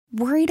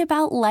Worried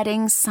about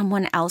letting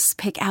someone else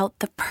pick out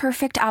the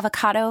perfect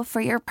avocado for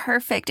your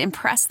perfect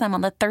impress them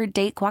on the third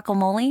date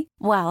guacamole?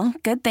 Well,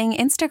 good thing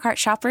Instacart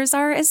shoppers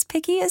are as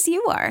picky as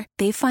you are.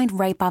 They find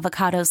ripe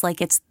avocados like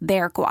it's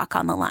their guac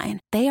on the line.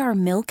 They are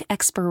milk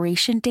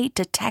expiration date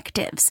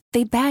detectives.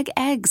 They bag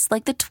eggs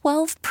like the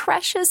 12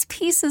 precious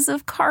pieces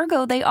of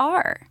cargo they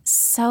are.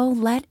 So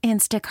let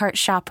Instacart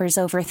shoppers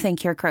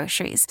overthink your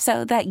groceries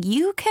so that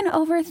you can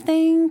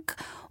overthink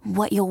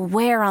what you'll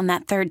wear on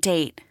that third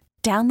date.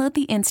 Download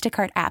the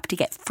Instacart app to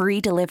get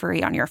free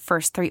delivery on your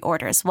first 3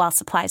 orders while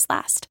supplies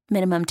last.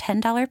 Minimum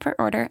 $10 per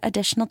order.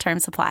 Additional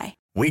terms apply.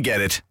 We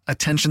get it.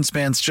 Attention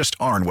spans just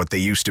aren't what they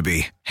used to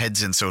be.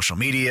 Heads in social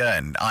media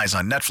and eyes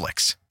on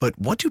Netflix. But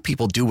what do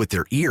people do with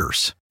their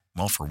ears?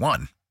 Well, for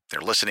one, they're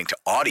listening to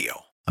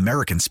audio.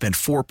 Americans spend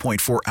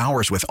 4.4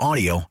 hours with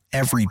audio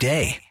every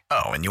day.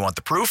 Oh, and you want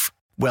the proof?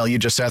 Well, you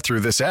just sat through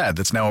this ad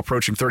that's now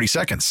approaching 30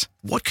 seconds.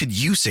 What could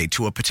you say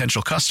to a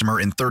potential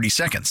customer in 30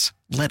 seconds?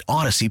 Let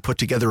Odyssey put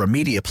together a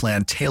media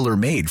plan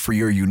tailor-made for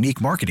your unique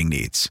marketing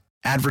needs.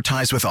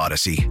 Advertise with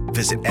Odyssey.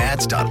 Visit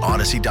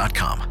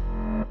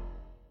ads.odyssey.com.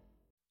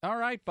 All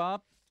right,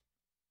 Bob.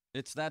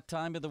 It's that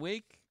time of the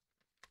week.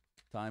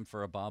 Time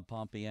for a Bob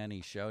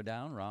Pompeani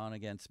showdown. Ron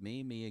against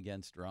me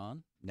against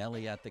Ron.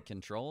 Nelly at the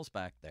controls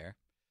back there.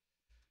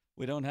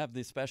 We don't have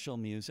the special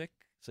music,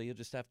 so you'll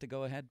just have to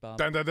go ahead, Bob.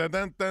 Dun, dun, dun,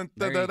 dun, dun,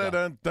 dun, dun, dun,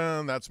 dun,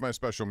 dun. That's my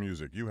special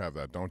music. You have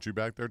that, don't you,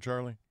 back there,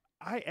 Charlie?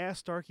 I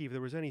asked Starkey if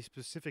there was any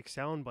specific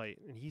soundbite,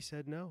 and he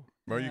said no.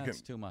 Well, you That's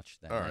can. too much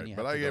then. All Then right, you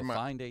but have I to gave go my.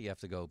 find it. You have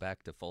to go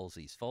back to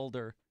Folsey's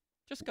folder.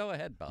 Just go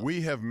ahead, Bob.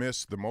 We have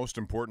missed the most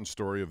important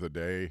story of the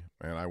day,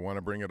 and I want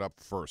to bring it up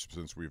first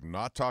since we've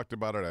not talked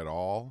about it at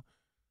all.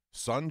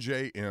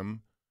 Sunjay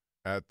Im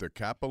at the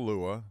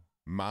Kapalua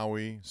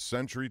Maui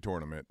Century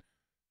Tournament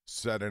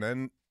set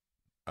an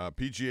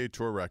PGA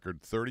Tour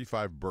record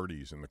 35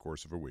 birdies in the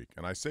course of a week.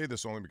 And I say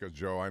this only because,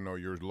 Joe, I know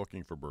you're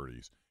looking for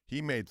birdies.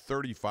 He made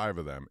 35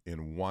 of them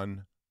in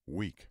 1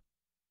 week.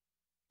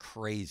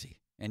 Crazy.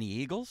 Any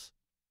Eagles?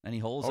 Any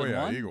holes Oh, in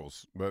yeah, one?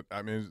 Eagles. But,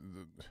 I mean,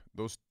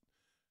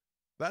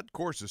 that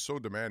course is so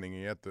demanding.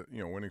 He had the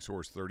winning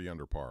score is 30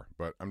 under par.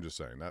 But I'm just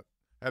saying that.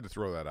 I had to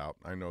throw that out.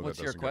 I know What's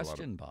that your doesn't get a lot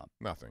question, of, Bob?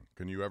 Nothing.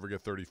 Can you ever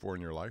get 34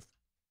 in your life?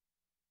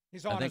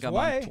 He's on I think his I'm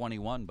way. on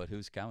 21, but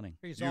who's counting?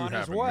 He's You on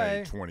his haven't way.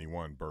 made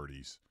 21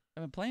 birdies.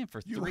 I've been playing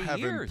for 3 You years.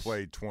 haven't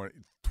played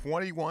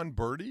 21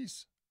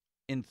 birdies?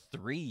 In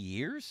 3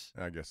 years?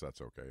 I guess that's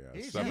okay.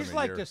 Yeah, He's 7 a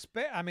like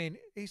year.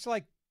 he's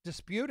like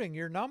disputing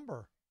your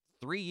number.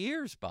 3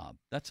 years, Bob.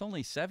 That's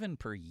only 7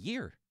 per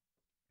year.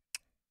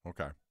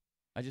 Okay,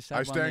 I just I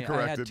had stand I had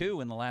corrected.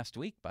 2 in the last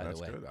week, by that's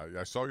the way. good.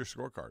 I saw your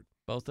scorecard.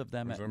 Both of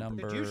them Was at there-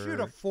 number. Did you shoot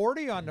a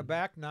 40 on the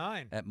back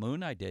 9? At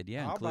Moon, I did,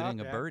 yeah, How including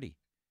about a that? birdie.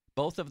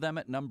 Both of them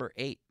at number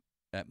 8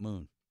 at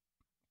Moon.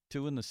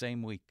 2 in the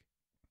same week.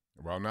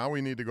 Well, now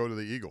we need to go to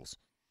the Eagles.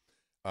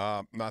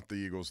 Not the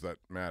Eagles that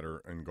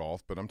matter in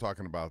golf, but I'm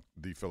talking about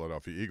the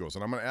Philadelphia Eagles.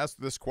 And I'm going to ask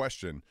this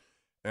question,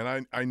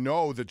 and I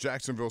know that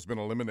Jacksonville's been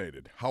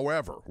eliminated.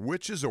 However,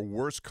 which is a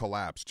worse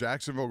collapse?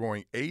 Jacksonville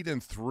going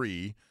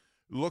 8-3,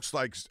 looks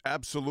like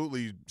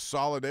absolutely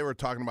solid. They were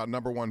talking about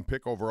number 1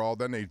 pick overall.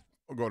 Then they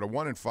go to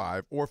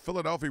 1-5, or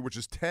Philadelphia, which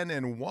is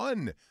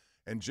 10-1,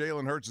 and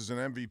Jalen Hurts is an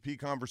MVP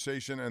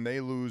conversation, and they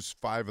lose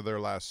 5 of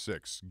their last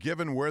 6.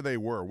 Given where they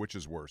were, which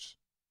is worse?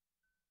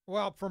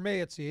 Well, for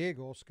me, it's the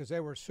Eagles because they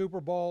were Super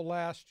Bowl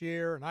last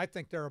year, and I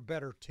think they're a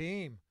better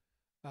team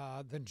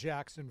than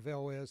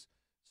Jacksonville is.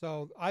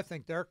 So I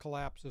think their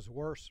collapse is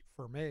worse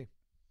for me,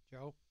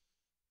 Joe.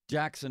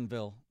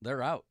 Jacksonville,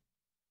 they're out.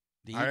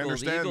 I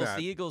understand that.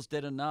 The Eagles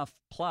did enough.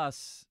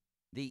 Plus,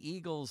 the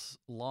Eagles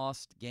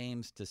lost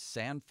games to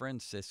San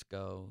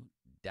Francisco,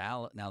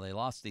 Dallas. Now, they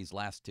lost these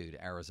last 2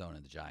 to Arizona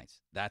and the Giants.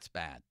 That's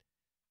bad.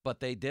 But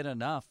they did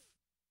enough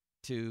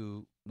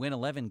to win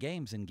 11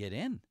 games and get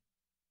in.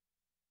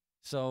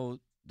 So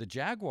the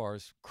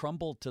Jaguars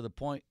crumbled to the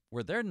point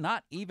where they're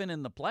not even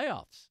in the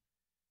playoffs.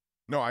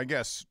 No, I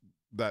guess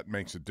that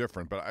makes it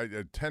different. But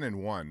at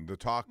 10-1, the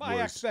talk was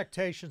My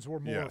expectations were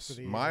more yes, for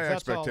the Eagles. my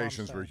That's all I'm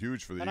expectations were saying.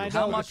 huge for the And I Eagles. know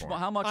How at much? this point.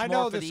 How much I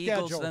know more for the the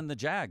Eagles schedule. than the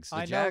Jags? The I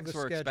know Jags the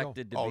were schedule.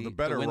 expected to Oh, be the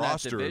better to win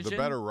roster. That The division.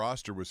 better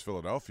roster was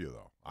Philadelphia,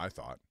 though. I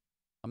thought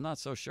I'm not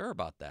so sure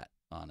about that,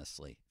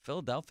 honestly.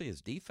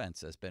 Philadelphia's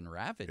defense has been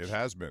ravaged. it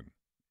has been.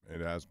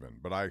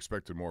 But I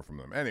expected more from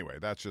them. Anyway,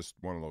 that's just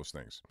one of those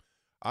things.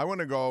 I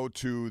want to go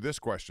to this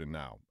question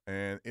now,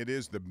 and it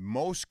is the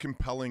most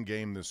compelling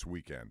game this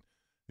weekend.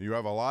 You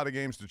have a lot of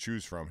games to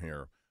choose from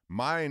here.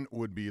 Mine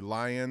would be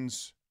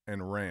Lions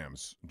and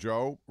Rams.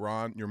 Joe,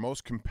 Ron, your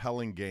most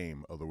compelling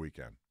game of the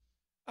weekend.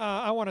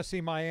 I want to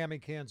see Miami,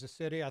 Kansas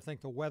City. I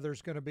think the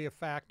weather's going to be a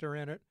factor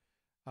in it.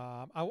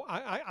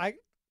 I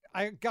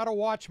got to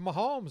watch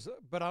Mahomes,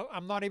 but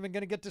I'm not even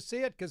going to get to see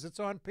it because it's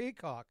on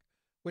Peacock,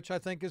 which I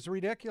think is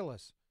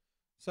ridiculous.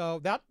 So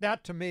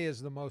that to me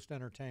is the most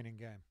entertaining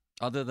game.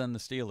 Other than the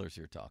Steelers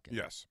you're talking.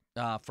 Yes.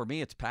 For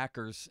me, it's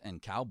Packers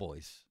and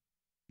Cowboys,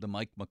 the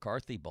Mike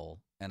McCarthy Bowl,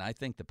 and I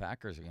think the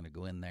Packers are going to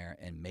go in there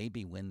and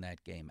maybe win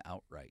that game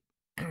outright.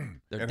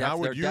 And how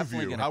would you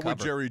definitely view? gonna How would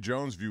cover. Jerry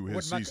Jones view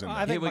his season?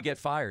 I He think would get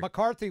fired.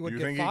 McCarthy would You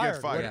get think he'd fired.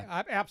 get fired?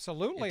 Yeah.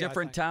 Absolutely.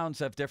 Different towns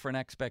have different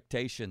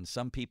expectations.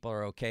 Some people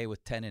are okay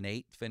with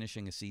 10-8,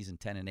 finishing a season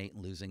 10-8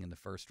 and losing in the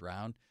first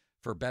round.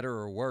 For better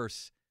or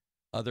worse,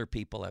 other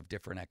people have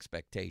different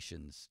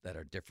expectations that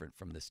are different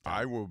from this team.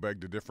 I will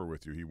beg to differ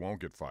with you. He won't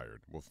get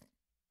fired. Well,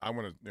 I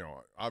want to,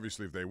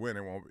 obviously if they win,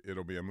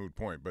 it'll be a moot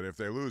point. But if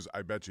they lose,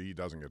 I bet you he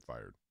doesn't get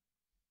fired.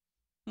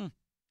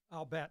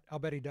 I'll bet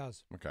he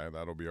does. Okay,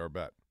 that'll be our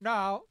bet.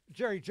 Now,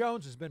 Jerry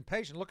Jones has been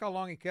patient. Look how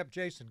long he kept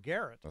Jason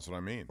Garrett. That's what I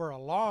mean. For a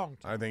long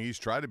time. I think he's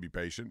tried to be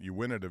patient. You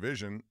win a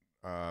division.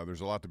 There's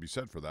a lot to be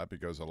said for that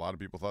because a lot of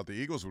people thought the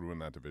Eagles would win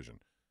that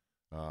division.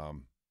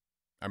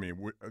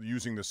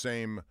 Using the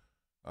same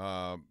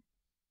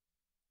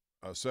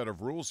set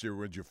of rules here,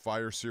 would you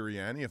fire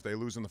Sirianni if they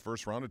lose in the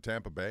first round at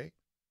Tampa Bay?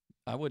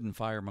 I wouldn't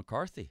fire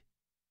McCarthy.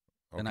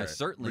 Okay. And I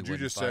certainly But you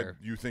wouldn't just fire.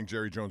 said you think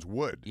Jerry Jones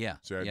would. Yeah.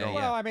 So I Yeah, don't. yeah.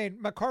 Well, I mean,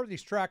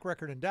 McCarthy's track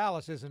record in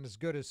Dallas isn't as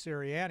good as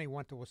Sirianni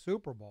went to a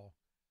Super Bowl.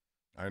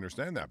 I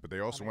understand that, but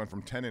they also went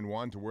from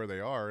 10-1 to where they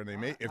are, and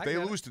if they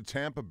lose to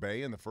Tampa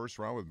Bay in the first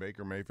round with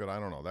Baker Mayfield, I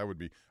don't know. That would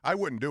be. I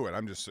wouldn't do it.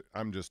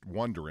 I'm just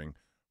wondering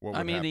what would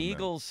happen. The then.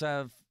 Eagles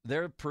have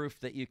their proof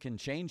that you can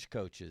change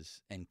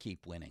coaches and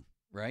keep winning,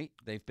 right?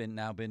 They've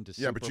now been to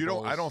Super Yeah, but you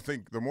don't. Bowls. I don't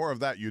think the more of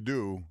that you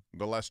do,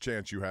 the less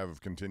chance you have of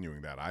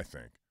continuing that. I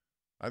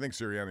think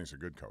Sirianni's a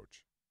good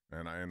coach,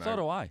 So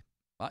do I.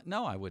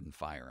 No, I wouldn't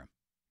fire him.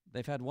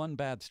 They've had one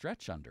bad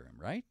stretch under him,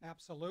 right?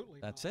 Absolutely.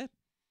 That's it.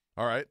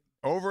 All right,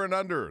 over and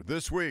under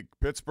this week: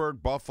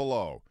 Pittsburgh,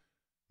 Buffalo.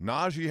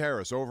 Najee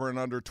Harris over and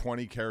under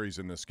 20 carries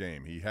in this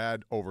game. He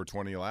had over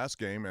 20 last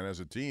game, and as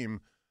a team,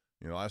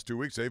 the last 2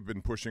 weeks they've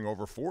been pushing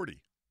over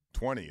 40.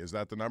 20 is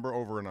that the number?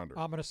 Over and under?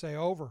 I'm going to say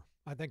over.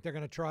 I think they're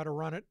going to try to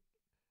run it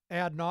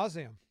ad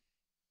nauseum.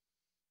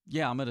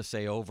 Yeah, I'm going to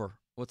say over.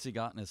 What's he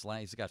got in his last?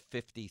 He's got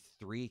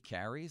 53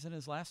 carries in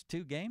his last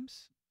 2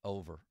 games.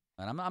 Over.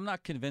 And I'm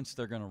not convinced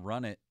they're going to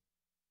run it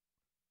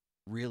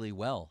really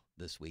well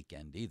this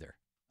weekend either.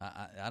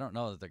 I don't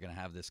know that they're going to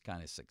have this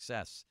kind of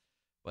success,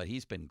 but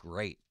he's been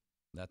great.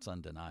 That's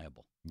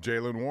undeniable.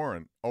 Jaylen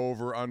Warren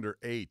over under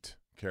 8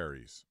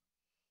 carries.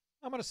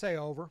 I'm going to say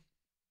over.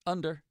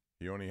 Under.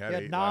 He only had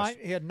 8 9.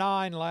 He had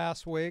 9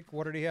 last week.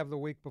 What did he have the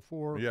week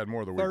before? He had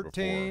more the week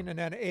 13, before. and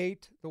then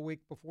 8 the week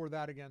before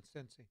that against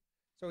Cincy.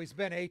 So he's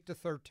been 8 to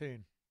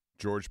 13.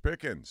 George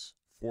Pickens,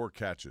 4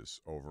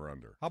 catches over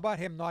under. How about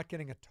him not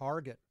getting a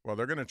target? Well,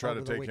 they're going to try over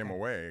to the take him weekend?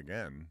 away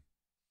again,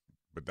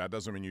 but that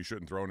doesn't mean you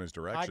shouldn't throw in his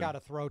direction. I got to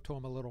throw to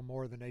him a little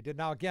more than they did.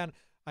 Now, again,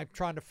 I'm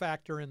trying to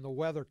factor in the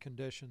weather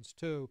conditions,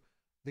 too,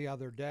 the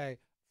other day.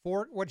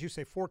 4, what'd you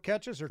say, 4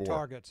 catches or 4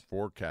 targets?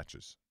 4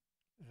 catches.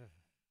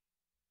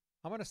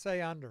 I'm going to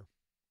say under.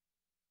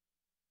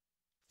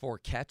 4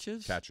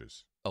 catches?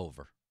 Catches.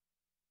 Over.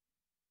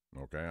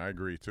 Okay, I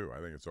agree, too.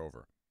 I think it's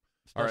over.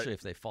 Especially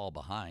if they fall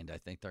behind. I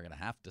think they're going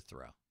to have to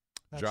throw.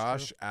 That's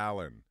Josh true.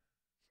 Allen,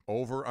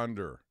 over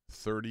under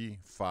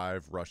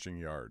 35 rushing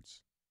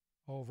yards.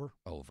 Over.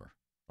 Over.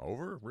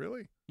 Over?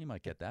 Really? You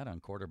might get that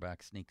on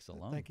quarterback sneaks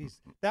alone. I think he's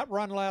that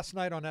run last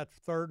night on that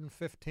 3rd and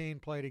 15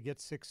 play to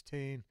get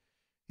 16.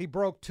 He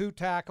broke 2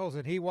 tackles,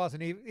 and he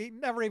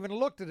never even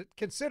looked at it,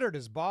 considered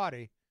his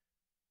body.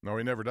 No,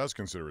 he never does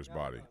consider his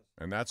body.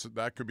 And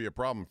that could be a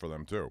problem for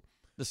them, too.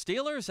 The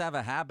Steelers have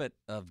a habit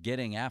of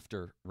getting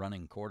after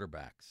running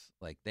quarterbacks.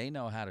 Like, they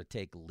know how to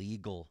take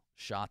legal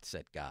shots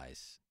at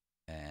guys.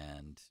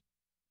 And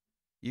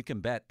you can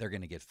bet they're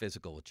going to get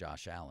physical with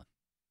Josh Allen.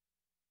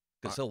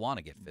 Because he'll want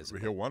to get physical.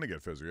 He'll want to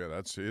get physical. Yeah,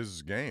 that's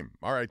his game.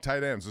 All right,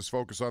 tight ends. Let's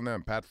focus on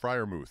them. Pat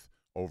Freiermuth,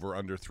 over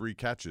under 3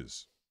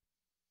 catches.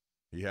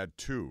 He had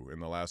 2 in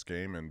the last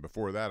game, and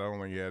before that, I don't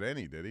think he had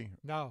any, did he?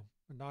 No,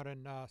 not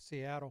in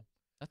Seattle.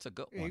 That's a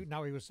good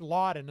one. He was a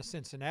lot in the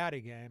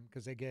Cincinnati game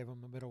because they gave him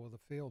the middle of the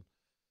field.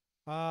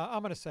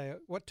 I'm going to say,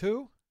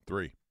 2?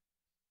 3.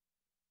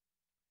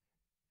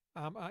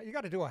 You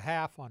got to do a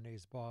half on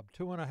these, Bob.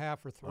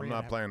 2.5 or 3. I'm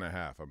not playing a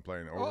half. I'm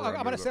playing over. Oh,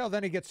 I'm going to say,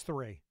 then he gets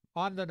 3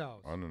 on the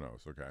nose. On the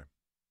nose, okay.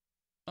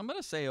 I'm going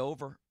to say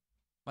over.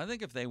 I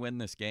think if they win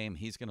this game,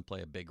 he's going to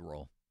play a big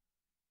role.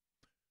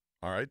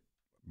 All right.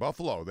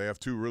 Buffalo, they have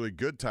 2 really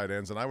good tight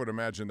ends, and I would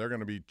imagine they're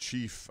going to be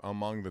chief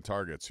among the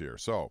targets here.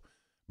 So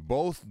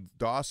both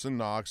Dawson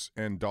Knox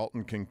and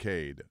Dalton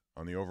Kincaid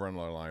on the over-under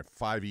line,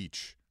 5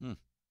 each.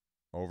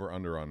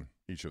 Over-under on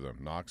each of them.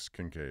 Knox,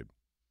 Kincaid.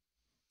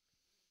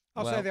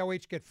 I'll say they'll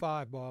each get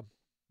 5, Bob.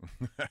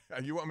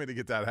 You want me to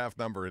get that half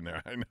number in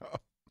there, I know.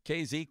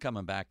 KZ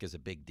coming back is a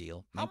big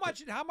deal. How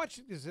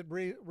much is it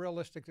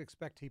realistic to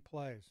expect he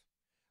plays?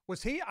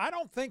 I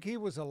don't think he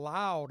was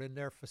allowed in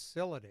their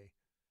facility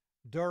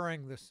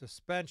during the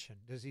suspension.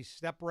 Does he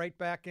step right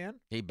back in?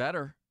 He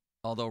better,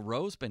 although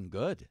Rowe's been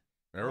good.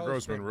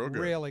 Rowe's been real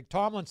good. Really.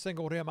 Tomlin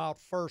singled him out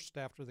first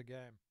after the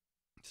game.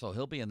 So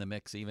he'll be in the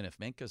mix even if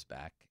Minka's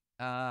back.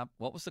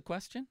 What was the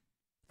question?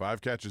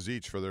 5 catches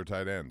each for their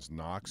tight ends,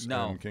 Knox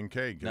and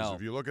Kincaid. Because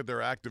if you look at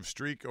their active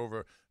streak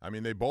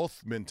they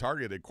both been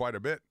targeted quite a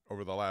bit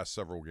over the last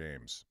several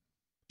games.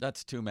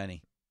 That's too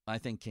many. I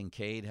think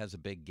Kincaid has a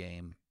big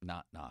game,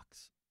 not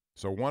Knox.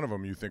 So one of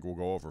them you think will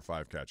go over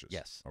 5 catches?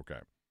 Yes. Okay.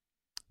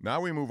 Now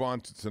we move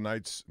on to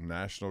tonight's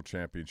national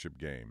championship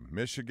game,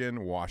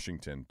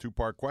 Michigan-Washington.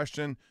 2-part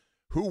question.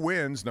 Who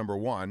wins, number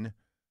 1?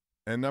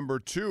 And number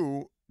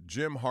 2,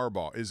 Jim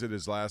Harbaugh. Is it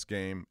his last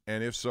game?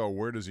 And if so,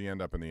 where does he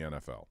end up in the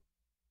NFL?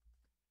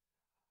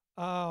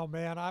 Oh,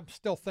 man, I'm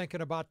still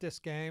thinking about this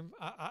game.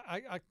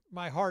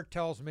 My heart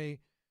tells me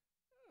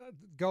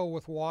go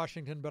with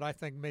Washington, but I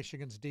think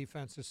Michigan's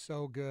defense is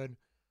so good.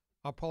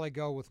 I'll probably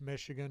go with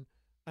Michigan.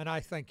 And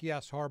I think,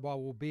 yes,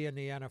 Harbaugh will be in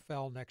the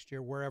NFL next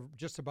year, wherever,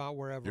 just about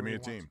wherever. Give me he a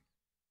wants. team.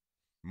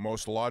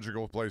 Most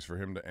logical place for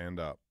him to end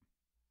up.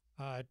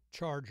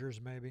 Chargers,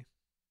 maybe.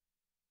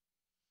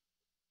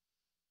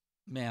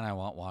 Man, I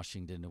want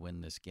Washington to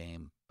win this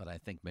game, but I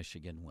think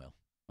Michigan will.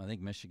 I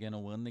think Michigan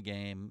will win the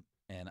game,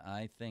 and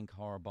I think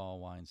Harbaugh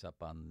winds up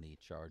on the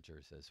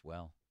Chargers as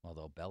well.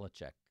 Although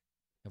Belichick,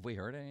 have we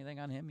heard anything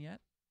on him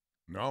yet?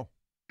 No.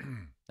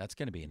 That's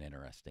going to be an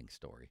interesting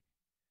story.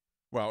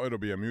 Well, it'll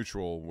be a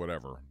mutual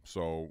whatever.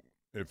 So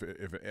if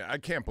I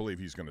can't believe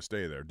he's going to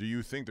stay there. Do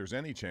you think there's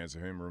any chance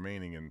of him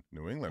remaining in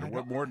New England?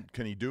 What more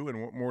can he do,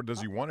 and what more does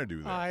he want to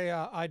do there?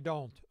 I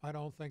don't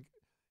think.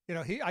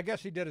 I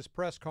guess he did his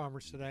press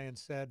conference today and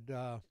said,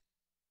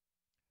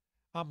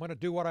 I'm going to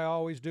do what I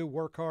always do,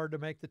 work hard to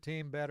make the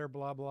team better,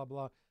 blah, blah,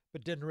 blah,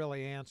 but didn't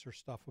really answer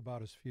stuff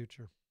about his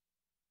future.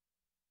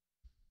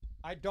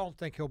 I don't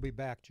think he'll be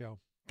back, Joe.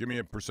 Give me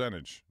a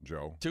percentage,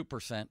 Joe.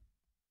 2%.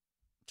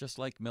 Just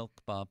like milk,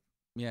 Bob.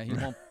 Yeah, he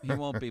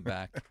won't be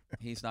back.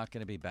 He's not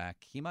going to be back.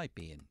 He might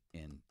be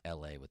in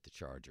L.A. with the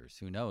Chargers.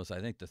 Who knows?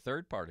 I think the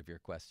third part of your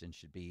question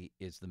should be,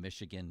 is the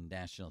Michigan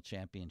National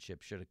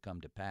Championship, should it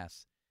come to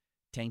pass,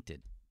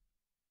 tainted?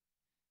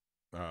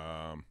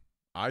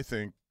 I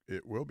think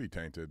it will be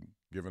tainted,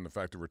 given the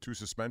fact there were 2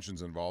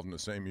 suspensions involved in the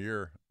same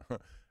year.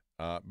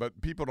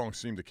 But people don't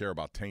seem to care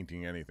about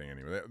tainting anything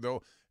anyway.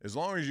 They'll, as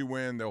long as you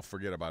win, they'll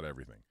forget about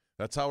everything.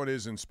 That's how it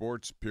is in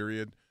sports,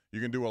 period. You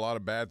can do a lot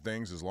of bad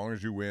things. As long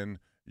as you win,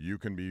 you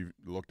can be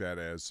looked at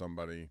as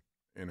somebody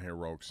in a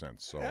heroic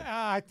sense. So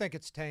I think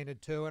it's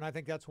tainted, too, and I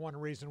think that's one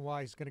reason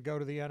why he's going to go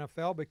to the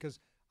NFL, because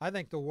I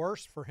think the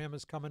worst for him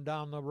is coming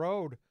down the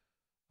road,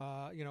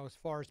 as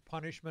far as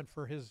punishment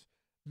for his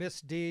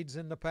misdeeds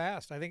in the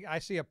past. I think I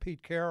see a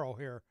Pete Carroll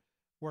here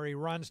where he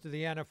runs to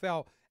the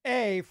NFL,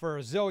 A, for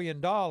 $1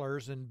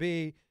 zillion, and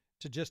B,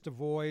 to just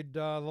avoid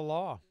the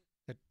law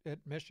at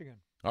Michigan.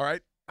 All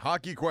right.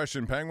 Hockey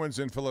question, Penguins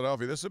in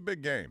Philadelphia. This is a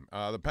big game.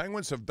 The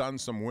Penguins have done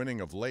some winning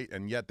of late,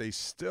 and yet they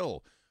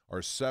still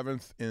are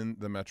 7th in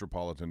the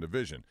Metropolitan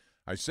Division.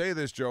 I say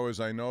this, Joe, as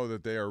I know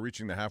that they are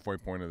reaching the halfway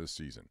point of the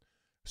season.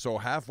 So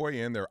halfway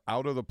in, they're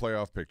out of the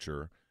playoff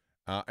picture,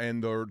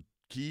 and their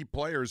key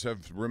players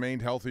have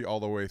remained healthy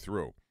all the way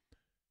through.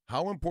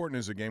 How important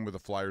is a game with the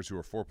Flyers, who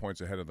are 4 points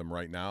ahead of them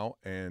right now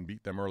and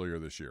beat them earlier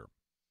this year?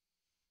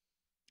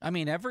 I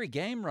mean, every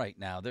game right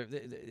now,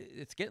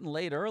 it's getting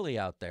late early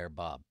out there,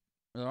 Bob.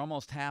 They're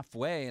almost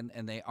halfway,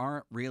 and they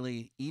aren't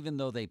really, even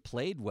though they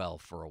played well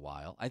for a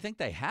while. I think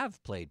they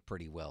have played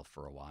pretty well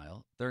for a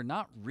while. They're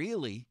not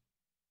really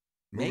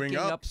making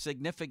up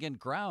significant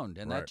ground,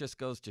 and that just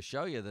goes to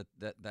show you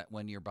that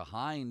when you're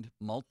behind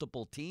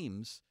multiple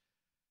teams,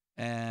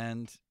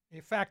 and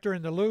you factor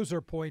in the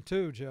loser point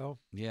too, Joe.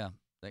 Yeah,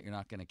 that you're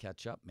not going to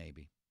catch up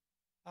maybe.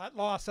 That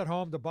loss at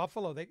home to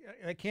Buffalo, they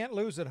can't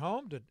lose at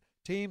home to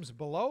teams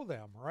below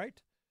them,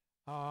 right?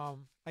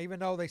 Even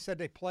though they said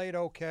they played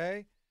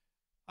okay.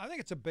 I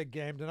think it's a big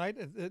game tonight.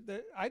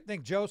 I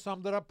think Joe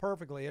summed it up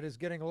perfectly. It is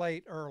getting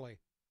late early.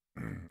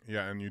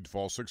 Yeah, and you'd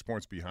fall 6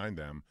 points behind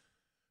them.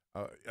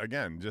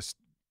 Again, just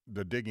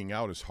the digging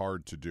out is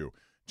hard to do.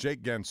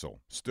 Jake Gensel,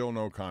 still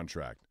no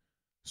contract.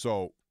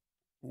 So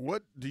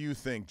what do you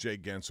think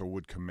Jake Gensel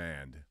would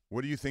command?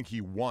 What do you think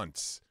he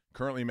wants?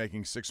 Currently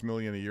making $6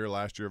 million a year,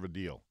 last year of a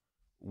deal.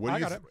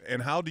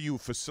 And how do you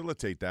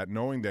facilitate that,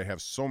 knowing they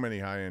have so many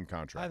high-end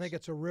contracts? I think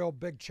it's a real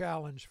big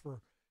challenge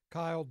for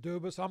Kyle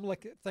Dubas. I'm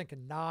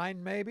thinking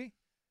 9 maybe.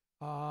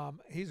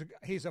 He's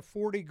a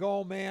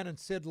 40-goal man, and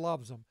Sid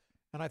loves him.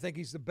 And I think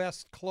he's the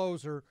best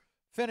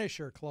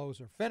finisher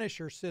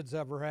Sid's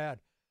ever had.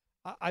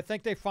 I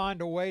think they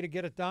find a way to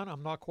get it done.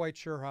 I'm not quite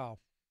sure how.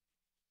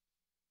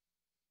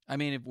 I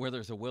mean, where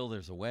there's a will,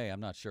 there's a way. I'm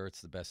not sure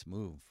it's the best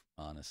move,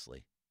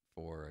 honestly,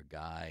 for a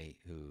guy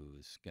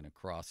who's going to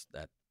cross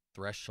that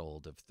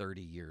threshold of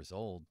 30 years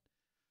old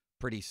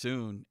pretty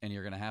soon, and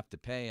you're going to have to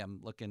pay. I'm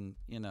looking,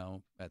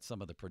 at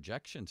some of the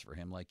projections for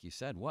him, like you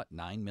said. What,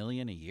 $9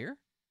 million a year?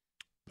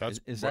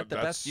 Is that the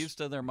best use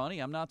of their money?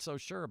 I'm not so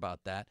sure about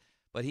that.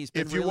 But he's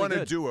been if you really want good.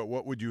 to do it,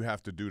 what would you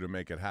have to do to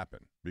make it happen?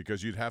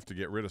 Because you'd have to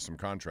get rid of some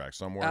contracts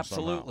somewhere.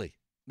 Absolutely. Somehow.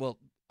 Well,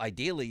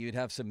 ideally, you'd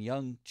have some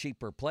young,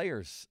 cheaper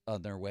players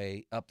on their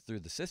way up through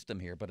the system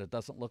here, but it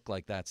doesn't look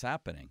like that's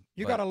happening.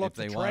 You got to look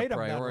to trade him. If they want to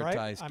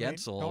prioritize then, right?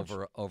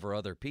 Gensel over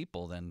other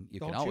people, then you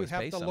can Don't always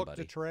pay somebody. you have to look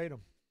to trade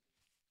him?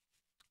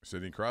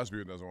 Sidney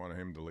Crosby doesn't want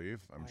him to leave.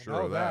 I'm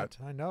sure of that.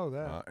 I know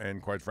that.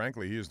 And quite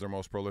frankly, he is their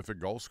most prolific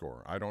goal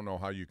scorer. I don't know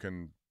how you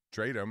can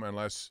trade him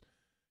unless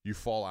you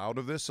fall out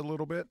of this a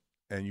little bit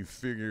and you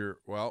figure,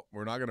 well,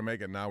 we're not going to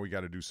make it now. We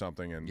got to do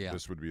something, and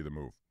this would be the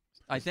move.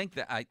 I think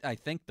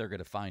they're going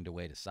to find a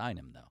way to sign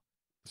him, though.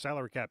 The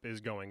salary cap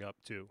is going up,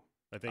 too.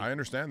 I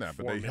understand that,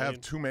 but they have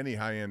too many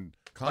high-end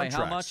contracts.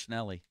 By how much,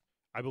 Nelly?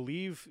 I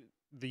believe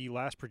the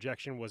last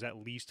projection was at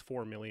least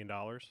 $4 million,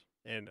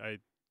 and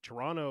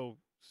Toronto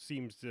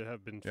seems to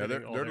have been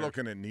they're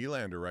looking at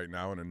Nylander right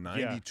now in a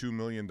 $92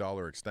 million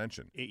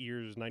extension. 8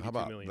 years, $92 million. How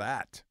about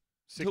that?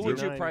 Who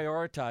would you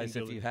prioritize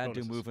if you had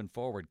to moving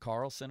forward,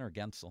 Carlson or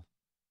Gensel?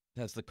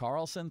 Has the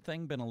Carlson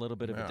thing been a little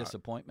bit of a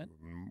disappointment?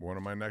 One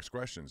of my next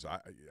questions.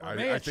 I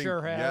think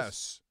sure has.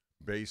 Yes,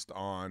 based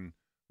on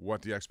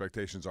what the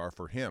expectations are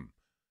for him.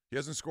 He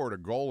hasn't scored a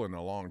goal in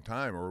a long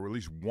time, or at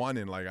least one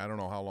in I don't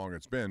know how long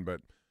it's been,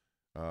 but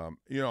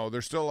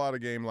there's still a lot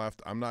of game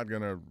left. I'm not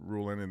going to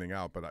rule anything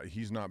out, but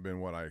he's not been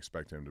what I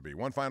expect him to be.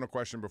 One final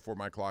question before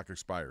my clock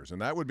expires,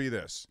 and that would be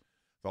this.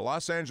 The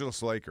Los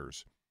Angeles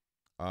Lakers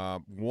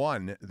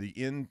won the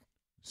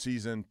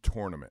in-season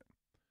tournament.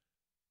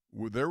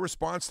 Their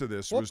response to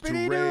this was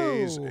to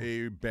raise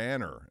a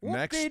banner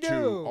next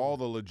to all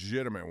the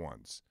legitimate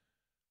ones.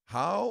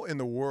 How in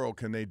the world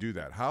can they do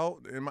that?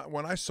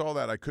 When I saw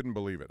that, I couldn't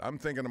believe it. I'm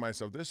thinking to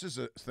myself, this is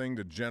a thing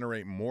to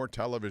generate more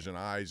television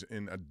eyes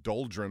in a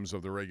doldrums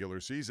of the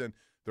regular season.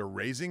 They're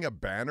raising a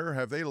banner.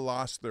 Have they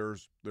lost their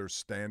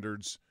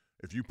standards?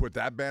 If you put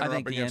that banner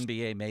up against, I think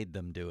the NBA made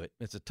them do it.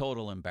 It's a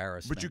total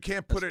embarrassment. But you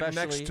can't put it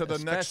next to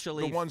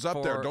the ones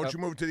up there. Don't you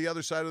move to the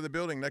other side of the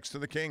building next to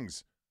the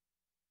Kings?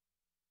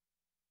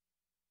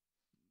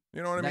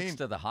 You know what I mean? Next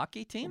to the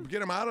hockey team?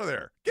 Get him out of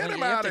there. Get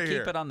him out of here. You have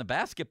to keep it on the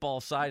basketball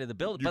side of the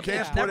building. But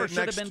it never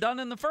should have been done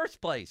in the first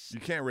place.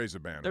 You can't raise a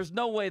banner. There's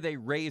no way they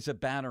raise a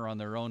banner on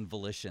their own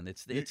volition.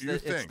 It's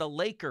the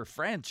Laker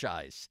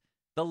franchise.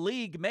 The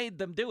league made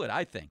them do it,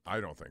 I think.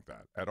 I don't think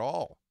that at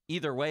all.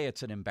 Either way,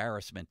 it's an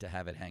embarrassment to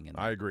have it hanging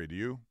there. I agree. Do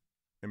you?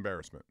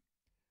 Embarrassment.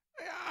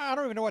 I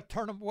don't even know what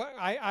tournament.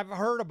 I've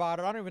heard about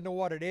it. I don't even know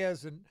what it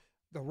is. And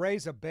to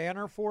raise a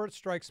banner for it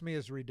strikes me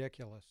as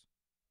ridiculous.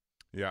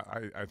 Yeah,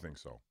 I think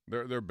so.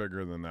 They're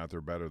bigger than that.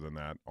 They're better than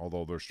that,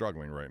 although they're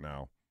struggling right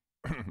now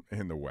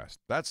in the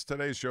West. That's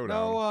today's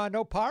showdown.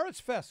 No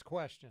Pirates Fest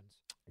questions.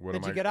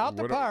 Did you get out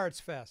to Pirates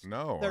Fest?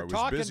 No, I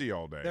was busy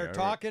all day. They're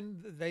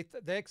talking. They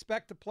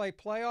expect to play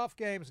playoff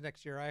games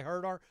next year. I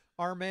heard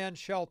our man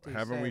Schulte say that.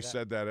 Haven't we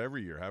said that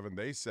every year? Haven't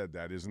they said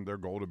that? Isn't their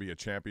goal to be a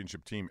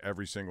championship team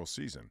every single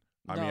season?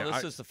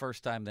 This is the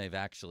first time they've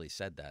actually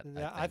said that.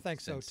 Yeah, I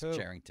think so, too.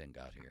 Charrington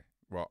got here.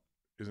 Well,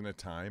 isn't it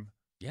time?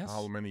 Yes.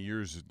 How many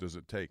years does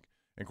it take?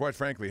 And quite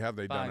frankly, have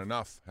they done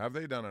enough? Have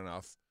they done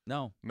enough?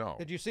 No.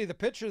 Did you see the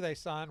pitcher they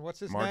signed? What's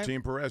his name?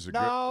 Martin Perez.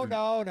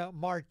 No.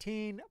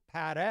 Martin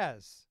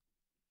Perez.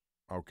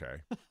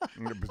 Okay.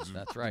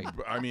 That's right.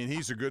 I mean,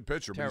 he's a good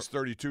pitcher, but he's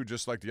 32,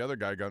 just like the other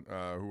guy,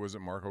 who was it,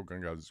 Marco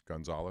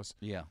Gonzalez?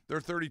 Yeah.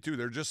 They're 32.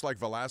 They're just like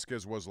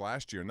Velasquez was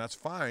last year, and that's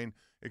fine,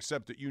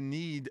 except that you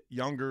need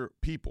younger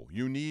people.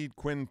 You need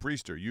Quinn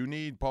Priester. You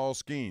need Paul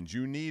Skeens.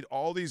 You need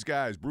all these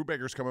guys.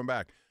 Brubaker's coming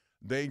back.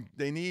 They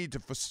need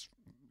to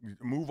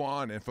move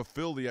on and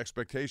fulfill the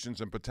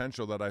expectations and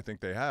potential that I think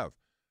they have.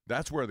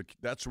 That's where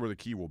the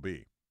key will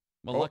be.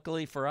 Well,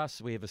 luckily for us,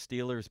 we have a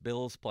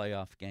Steelers-Bills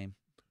playoff game.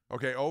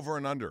 Okay, over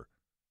and under.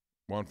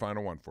 One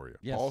final one for you.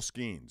 Yes. Paul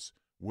Skeens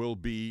will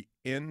be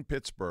in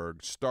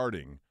Pittsburgh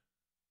starting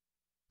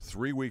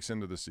 3 weeks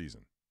into the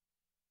season.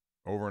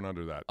 Over and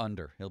under that.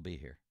 Under. He'll be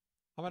here.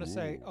 I'm going to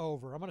say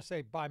over. I'm going to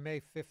say by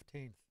May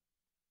 15th.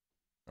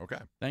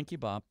 Okay. Thank you,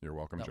 Bob. You're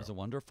welcome, Joe. That was a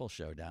wonderful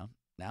showdown.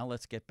 Now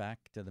let's get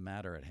back to the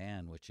matter at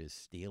hand, which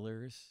is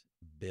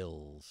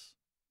Steelers-Bills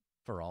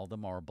for all the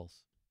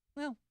marbles.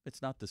 Well,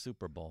 it's not the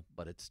Super Bowl,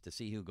 but it's to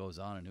see who goes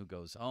on and who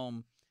goes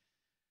home.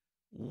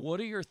 What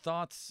are your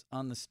thoughts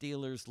on the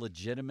Steelers'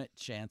 legitimate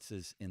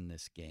chances in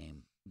this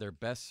game, their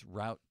best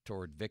route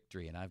toward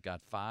victory? And I've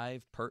got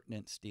 5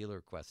 pertinent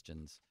Steeler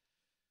questions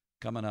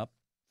coming up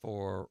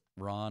for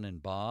Ron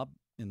and Bob.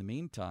 In the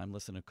meantime,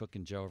 listen to Cook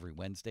and Joe every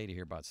Wednesday to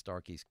hear about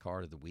Starkey's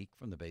Card of the Week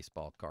from the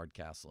Baseball Card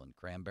Castle in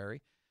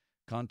Cranberry.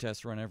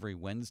 Contests run every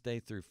Wednesday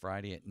through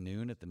Friday at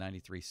noon at the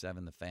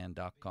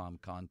 937thefan.com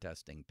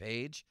contesting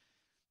page.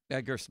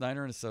 Edgar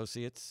Snyder and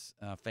Associates,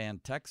 Fan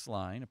Text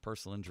Line, a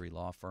personal injury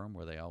law firm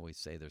where they always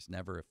say there's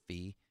never a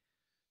fee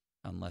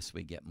unless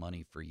we get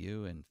money for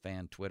you. And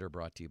Fan Twitter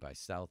brought to you by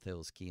South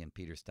Hills Kia in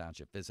Peters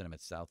Township. Visit them at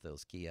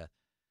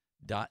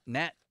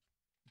southhillskia.net.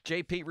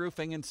 JP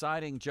Roofing and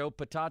Siding, Joe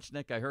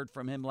Potocznik. I heard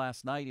from him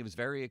last night. He was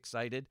very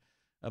excited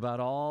about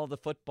all the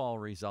football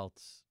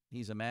results.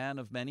 He's a man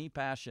of many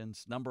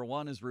passions. Number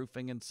one is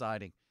roofing and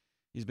siding.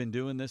 He's been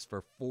doing this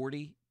for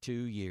 42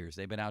 years.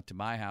 They've been out to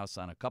my house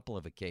on a couple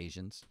of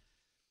occasions,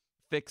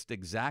 fixed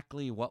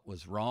exactly what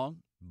was wrong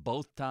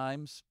both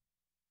times,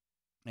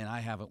 and I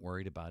haven't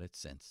worried about it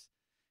since.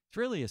 It's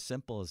really as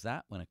simple as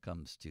that when it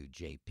comes to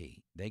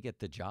JP. They get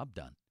the job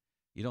done.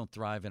 You don't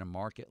thrive in a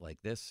market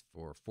like this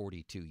for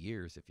 42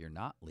 years if you're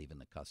not leaving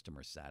the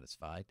customer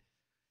satisfied.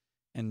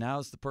 And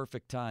now's the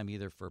perfect time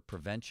either for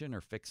prevention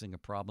or fixing a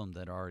problem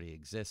that already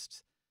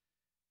exists.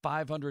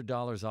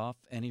 $500 off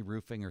any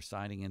roofing or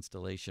siding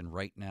installation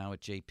right now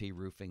at JP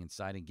Roofing and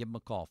Siding. Give them a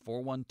call,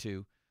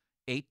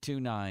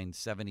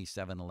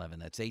 412-829-7711.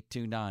 That's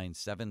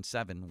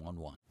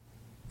 829-7711.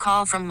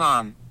 Call from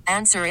mom.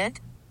 Answer it.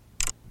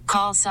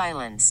 Call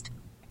silenced.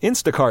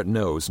 Instacart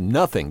knows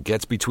nothing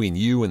gets between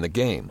you and the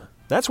game.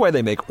 That's why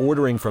they make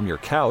ordering from your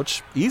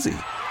couch easy.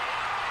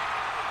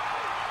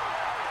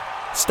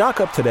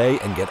 Stock up today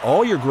and get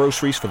all your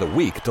groceries for the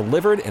week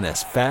delivered in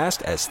as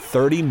fast as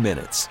 30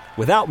 minutes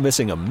without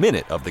missing a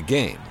minute of the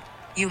game.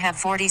 You have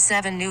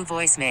 47 new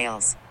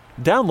voicemails.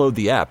 Download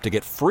the app to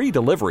get free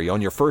delivery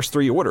on your first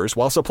 3 orders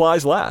while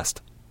supplies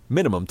last.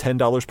 Minimum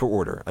 $10 per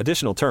order.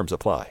 Additional terms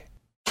apply.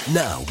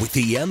 Now, with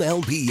the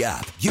MLB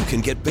app, you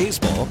can get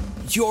baseball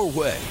your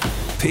way.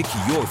 Pick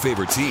your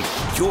favorite team,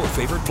 your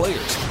favorite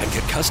players, and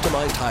get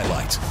customized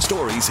highlights,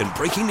 stories, and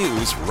breaking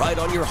news right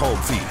on your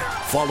home feed.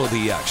 Follow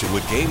the action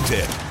with Game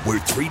 10, where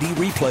 3D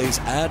replays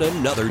add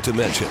another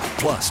dimension.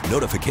 Plus,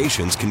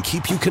 notifications can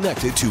keep you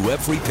connected to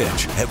every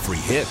pitch, every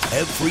hit,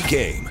 every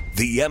game.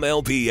 The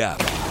MLB app.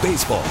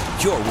 Baseball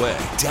your way.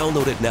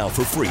 Download it now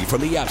for free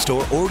from the App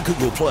Store or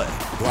Google Play.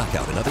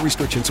 Blackout and other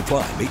restrictions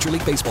apply. Major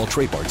League Baseball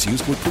trademarks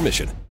used with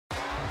permission.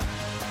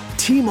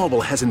 T-Mobile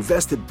has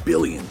invested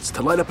billions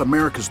to light up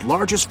America's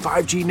largest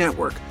 5G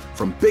network,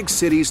 from big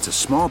cities to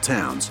small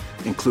towns,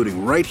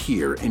 including right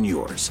here in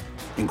yours.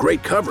 And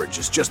great coverage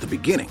is just the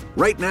beginning.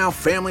 Right now,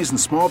 families and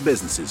small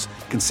businesses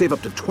can save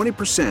up to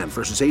 20%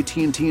 versus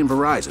AT&T and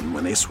Verizon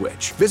when they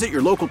switch. Visit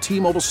your local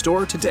T-Mobile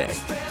store today.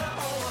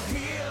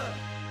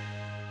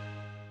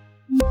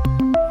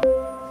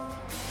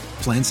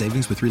 Plan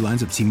savings with 3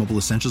 lines of T-Mobile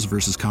Essentials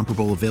versus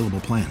comparable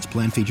available plans.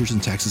 Plan features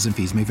and taxes and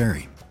fees may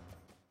vary.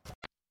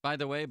 By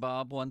the way,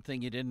 Bob, one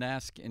thing you didn't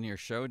ask in your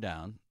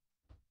showdown,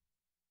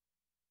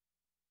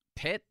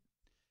 Pitt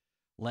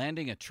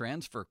landing a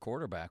transfer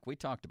quarterback. We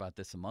talked about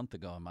this a month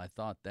ago, and my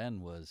thought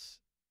then was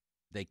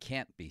they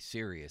can't be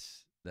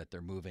serious that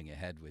they're moving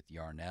ahead with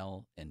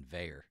Yarnell and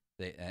Veyer.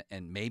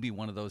 And maybe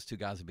one of those two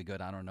guys would be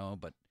good, I don't know,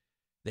 but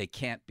they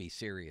can't be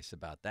serious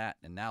about that.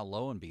 And now,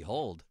 lo and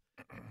behold,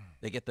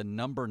 they get the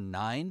number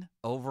 9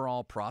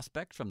 overall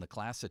prospect from the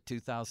class of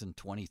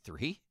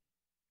 2023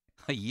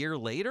 a year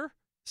later.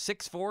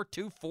 6'4",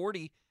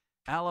 240,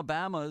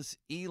 Alabama's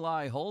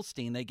Eli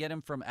Holstein. They get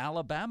him from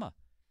Alabama.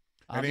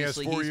 And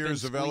Obviously, he has 4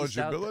 years of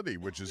eligibility,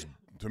 which is,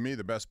 to me,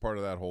 the best part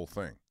of that whole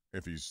thing,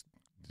 if he's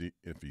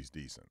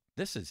decent.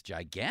 This is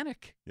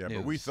gigantic Yeah, news.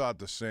 but we thought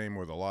the same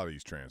with a lot of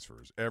these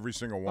transfers. Every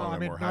single one of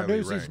them were highly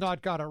Narduzzi's ranked.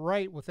 not got it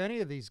right with any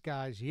of these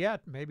guys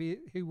yet. Maybe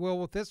he will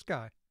with this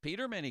guy.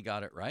 Peterman, he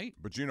got it right.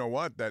 But you know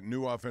what? That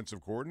new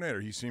offensive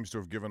coordinator, he seems to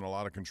have given a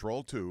lot of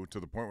control to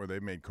the point where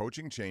they've made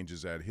coaching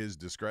changes at his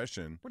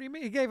discretion. What do you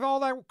mean? He gave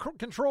all that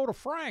control to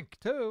Frank,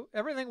 too.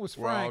 Everything was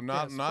Frank.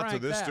 Well, not Frank to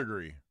this that.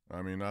 degree.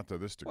 I mean, not to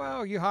this degree.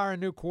 Well, you hire a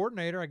new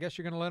coordinator. I guess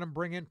you're going to let him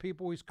bring in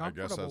people he's I guess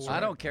comfortable that's with. right. I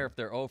don't care if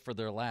they're 0 for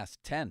their last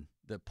 10.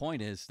 The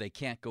point is they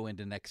can't go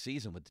into next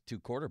season with the 2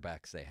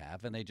 quarterbacks they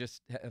have, and they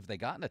just have they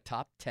gotten a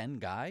top 10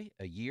 guy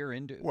a year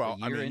into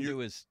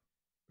his.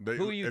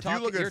 Who are you if talking?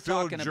 you look You're at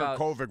Phil talking about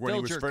Jurkovec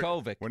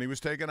Phil when he was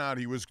taken out,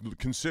 he was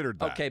considered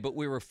that. Okay, but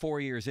we were 4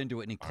 years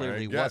into it, and he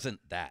clearly wasn't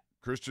that.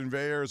 Christian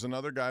Veyer is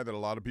another guy that a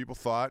lot of people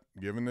thought,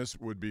 given this,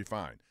 would be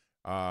fine.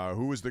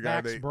 Who was the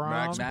guy? Max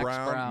Brown. Max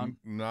Brown.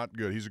 Not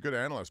good. He's a good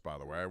analyst, by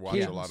the way. I watch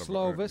Keaton a lot of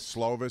Slovis.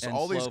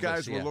 All these Slovis,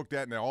 guys were yeah. looked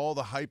at, and all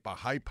the hype,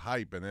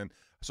 and then.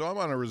 So I'm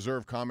on a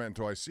reserve comment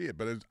until I see it.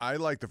 But I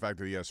like the fact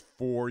that he has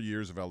 4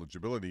 years of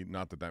eligibility.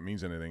 Not that that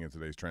means anything in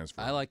today's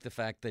transfer. I like the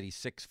fact that he's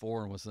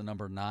 6'4" and was the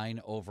number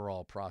 9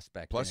 overall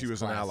prospect. Plus, in he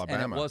his was in class.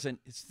 Alabama. And it wasn't.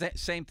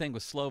 Same thing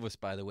with Slovis,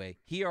 by the way.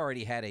 He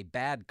already had a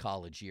bad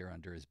college year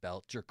under his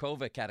belt.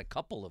 Jurkovec had a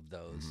couple of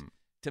those. Mm-hmm.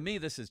 To me,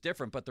 this is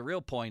different. But the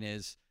real point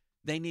is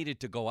they needed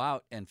to go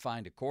out and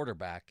find a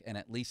quarterback, and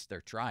at least they're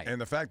trying. And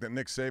the fact that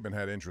Nick Saban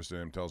had interest in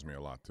him tells me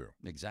a lot, too.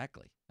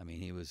 Exactly. I mean,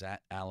 he was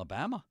at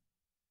Alabama.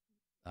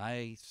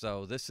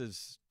 So this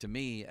is, to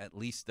me, at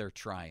least they're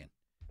trying.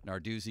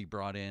 Narduzzi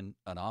brought in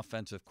an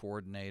offensive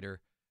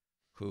coordinator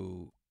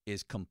who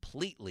is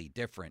completely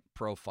different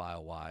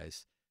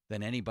profile-wise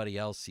than anybody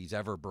else he's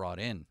ever brought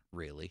in,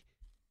 really,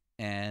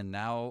 and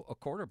now a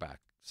quarterback.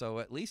 So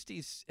at least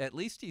he's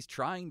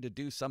trying to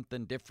do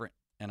something different,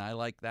 and I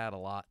like that a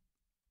lot.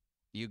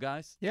 You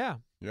guys? Yeah.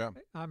 Yeah.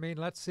 I mean,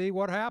 let's see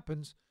what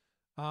happens.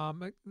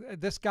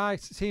 This guy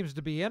seems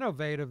to be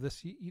innovative,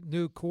 this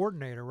new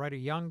coordinator, right? A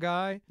young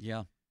guy.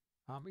 Yeah.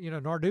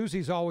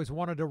 Narduzzi's always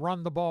wanted to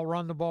run the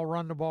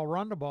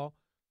ball.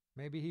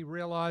 Maybe he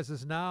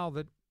realizes now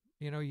that,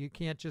 you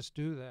can't just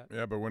do that.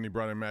 Yeah, but when he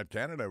brought in Matt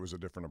Canada, it was a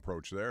different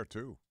approach there,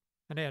 too.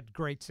 And they had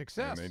great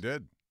success. And they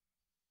did.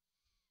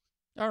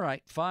 All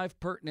right, 5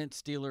 pertinent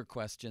Steeler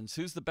questions.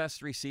 Who's the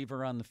best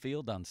receiver on the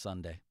field on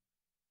Sunday?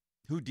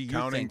 Who do you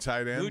Counting think?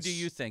 tight ends? Who do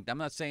you think? I'm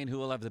not saying who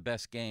will have the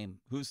best game.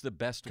 Who's the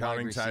best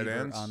Counting wide tight receiver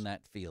ends? on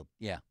that field?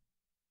 Yeah.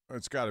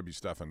 It's got to be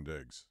Stephon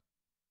Diggs.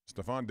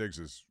 Stephon Diggs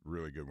is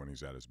really good when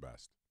he's at his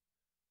best.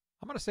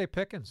 I'm going to say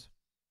Pickens.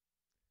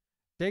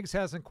 Diggs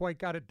hasn't quite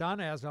got it done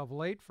as of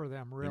late for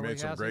them, really. He made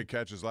some hasn't. great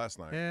catches last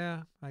night.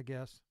 Yeah, I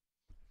guess.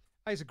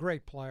 He's a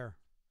great player.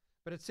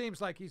 But it seems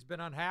like he's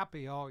been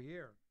unhappy all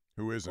year.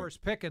 Who isn't? Of course,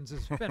 Pickens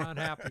has been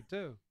unhappy,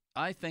 too.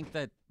 I think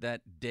that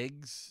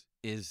Diggs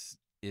is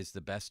the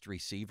best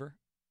receiver,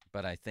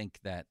 but I think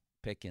that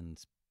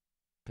Pickens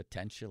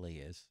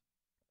potentially is.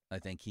 I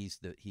think he's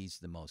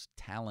the most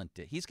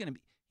talented.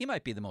 He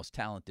might be the most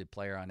talented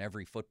player on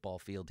every football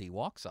field he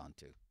walks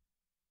onto.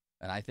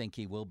 And I think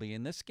he will be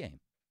in this game.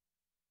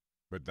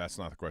 But that's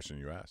not the question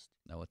you asked.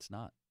 No, it's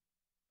not.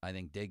 I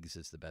think Diggs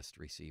is the best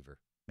receiver.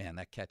 Man,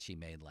 that catch he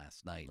made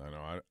last night. I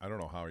know. I don't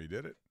know how he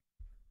did it.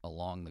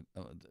 Along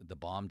the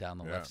bomb down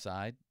the left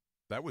side.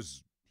 That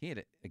was he had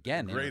it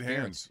again. Great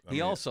hands.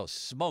 He also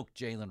smoked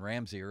Jalen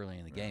Ramsey early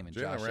in the game, and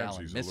Josh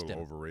Allen missed him. Jalen Ramsey's a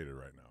little overrated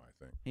right now,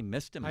 I think. He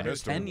missed him by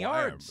 10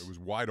 yards. It was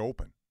wide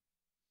open.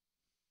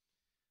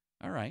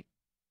 All right.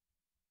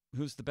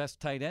 Who's the best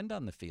tight end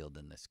on the field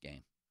in this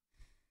game?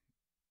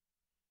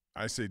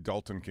 I say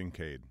Dalton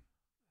Kincaid.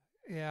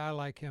 Yeah, I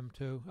like him,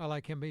 too. I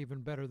like him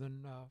even better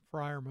than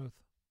Freiermuth.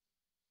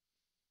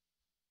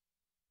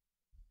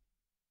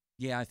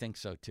 Yeah, I think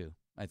so, too.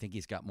 I think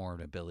he's got more of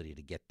an ability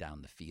to get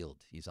down the field.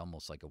 He's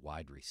almost like a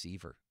wide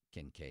receiver,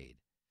 Kincaid.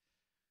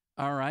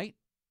 All right.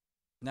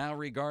 Now,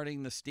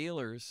 regarding the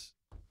Steelers,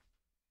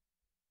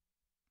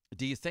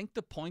 do you think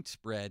the point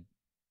spread,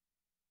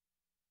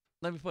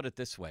 let me put it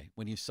this way.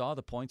 When you saw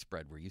the point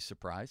spread, were you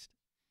surprised?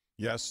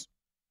 Yes.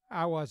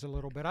 I was a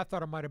little bit. I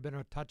thought it might have been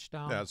a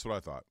touchdown. Yeah, that's what I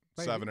thought.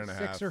 Maybe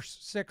 7.5.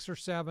 6 or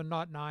 7,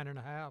 not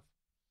 9.5.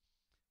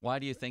 Why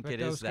do you think it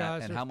is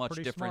that, and how much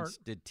difference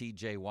did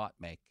T.J. Watt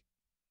make?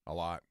 A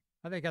lot.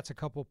 I think that's a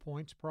couple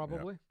points,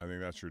 probably. Yeah, I think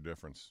that's your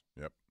difference.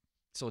 Yep.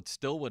 So it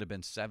still would have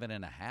been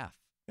 7.5.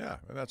 Yeah,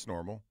 that's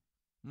normal.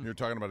 You're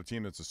talking about a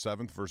team that's a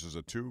 7th versus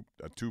a 2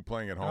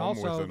 playing at home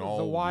also, with an all.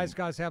 The wise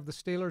guys have the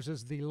Steelers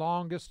as the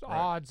longest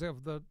odds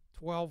of the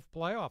 12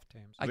 playoff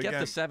teams. I get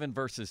the 7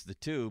 versus the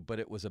 2, but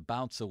it was a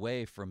bounce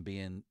away from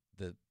being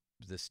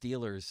the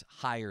Steelers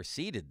higher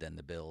seeded than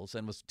the Bills,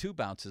 and was 2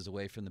 bounces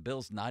away from the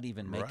Bills not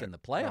even making the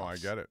playoffs. No, I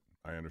get it.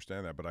 I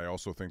understand that, but I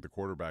also think the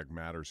quarterback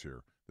matters here.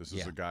 This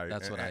is a guy,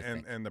 that's what I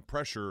think. And the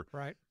pressure.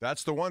 Right.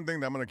 That's the one thing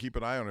that I'm going to keep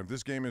an eye on. If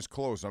this game is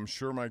close, I'm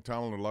sure Mike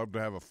Tomlin would love to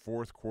have a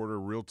fourth quarter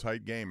real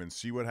tight game and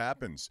see what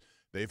happens.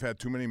 They've had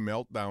too many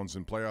meltdowns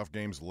in playoff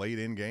games late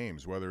in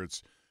games, whether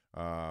it's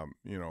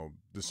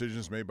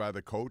decisions made by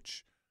the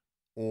coach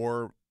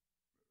or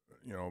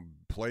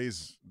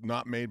plays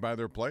not made by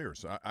their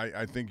players.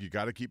 I think you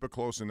got to keep it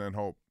close and then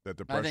hope that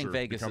the pressure becomes an issue.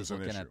 I think Vegas is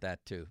looking at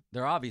that too.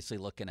 They're obviously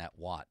looking at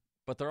Watt,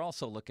 but they're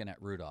also looking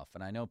at Rudolph.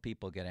 And I know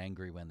people get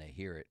angry when they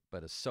hear it,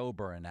 but a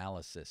sober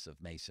analysis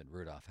of Mason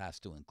Rudolph has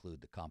to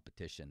include the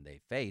competition they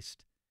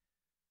faced.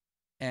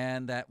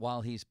 And that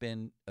while he's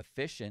been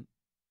efficient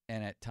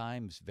and at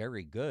times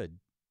very good,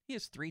 he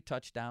has 3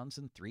 touchdowns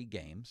in 3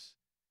 games.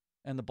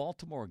 And the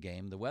Baltimore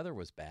game, the weather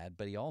was bad,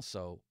 but he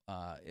also,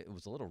 it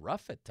was a little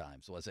rough at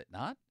times, was it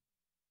not?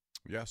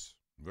 Yes.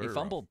 He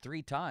fumbled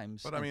 3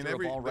 times. But I mean, the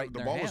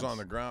ball was on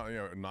the ground.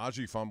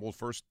 Najee fumbled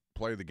first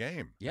play of the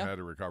game. Yeah. Had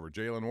to recover.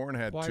 Jalen Warren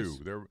had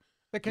 2.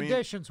 The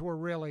conditions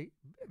were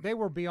they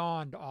were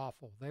beyond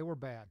awful. They were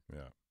bad.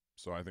 Yeah.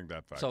 So I think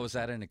that fact. So is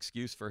that an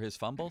excuse for his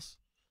fumbles?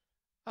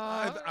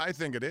 I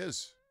think it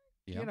is.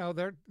 Yeah.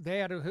 They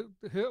had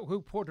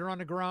who put her on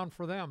the ground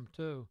for them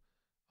too.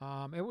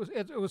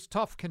 It was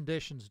tough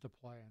conditions to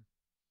play in.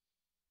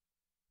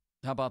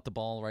 How about the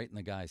ball right in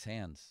the guy's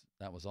hands?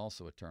 That was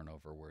also a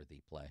turnover-worthy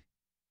play.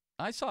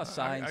 I saw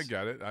signs. I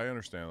get it. I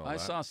understand all that. I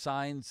saw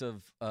signs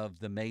of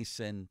the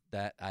Mason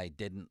that I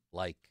didn't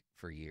like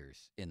for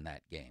years in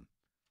that game.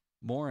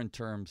 More in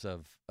terms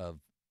of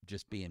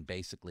just being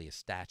basically a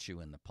statue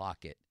in the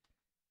pocket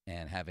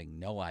and having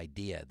no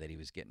idea that he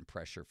was getting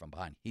pressure from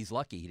behind. He's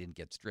lucky he didn't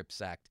get strip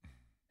sacked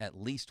at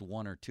least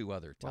 1 or 2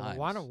 other times.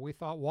 Well, the one we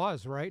thought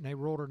was, right? And they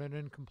ruled it an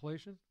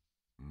incompletion.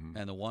 Mm-hmm.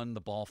 And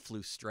the ball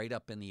flew straight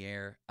up in the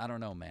air. I don't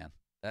know, man.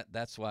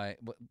 That's why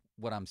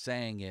what I'm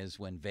saying is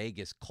when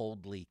Vegas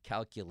coldly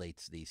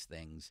calculates these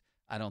things,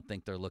 I don't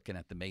think they're looking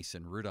at the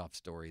Mason Rudolph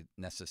story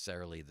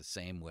necessarily the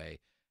same way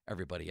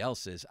everybody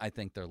else is. I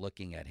think they're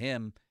looking at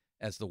him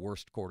as the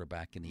worst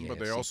quarterback in the AFC But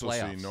they also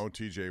playoffs. see no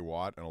T.J.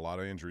 Watt and a lot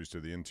of injuries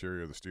to the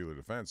interior of the Steeler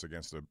defense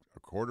against a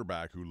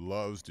quarterback who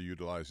loves to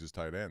utilize his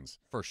tight ends.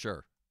 For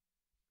sure.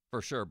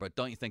 But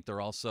don't you think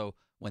they're also,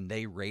 when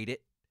they rate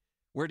it,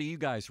 where do you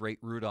guys rate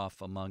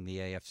Rudolph among the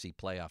AFC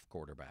playoff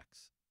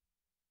quarterbacks?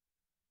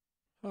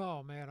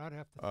 Oh, man, I'd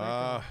have to think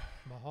of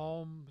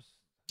Mahomes,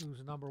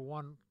 who's number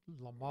 1.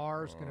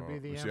 Lamar's going to be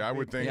the MVP. I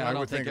would think. Yeah, I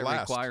would think it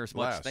last. requires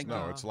much last. thinking.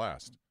 No, it's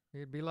last.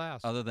 He'd be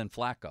last. Other than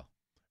Flacco.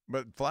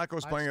 But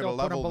Flacco's playing at a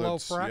level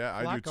that's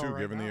I do too,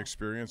 given the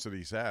experience that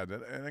he's had.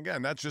 And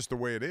again, that's just the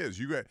way it is.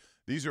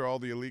 These are all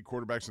the elite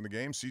quarterbacks in the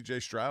game. C.J.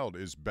 Stroud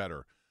is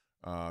better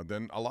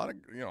than a lot of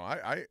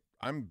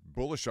I'm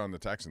bullish on the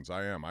Texans.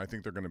 I am. I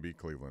think they're going to beat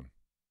Cleveland.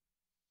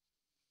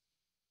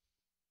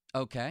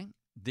 Okay.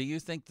 Do you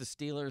think the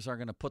Steelers are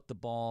going to put the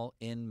ball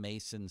in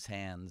Mason's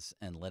hands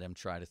and let him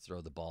try to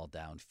throw the ball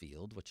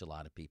downfield, which a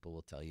lot of people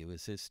will tell you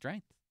is his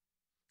strength?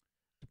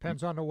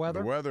 Depends on the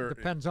weather. The weather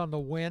depends on the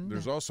wind.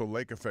 There's also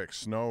lake effect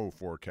snow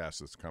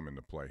forecast that's come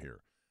into play here.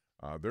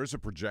 There's a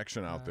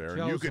projection out there.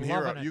 And you can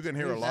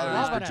hear a lot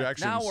of these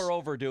projections. Now we're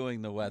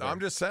overdoing the weather. I'm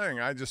just saying.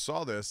 I just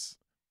saw this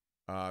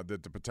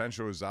that the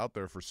potential is out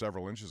there for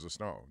several inches of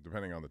snow,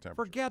 depending on the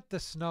temperature. Forget the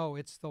snow.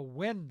 It's the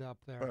wind up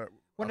there.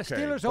 When the okay,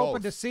 Steelers both.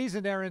 opened the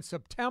season there in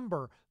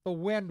September, the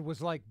wind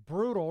was like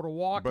brutal to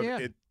walk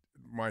in.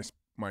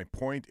 My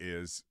point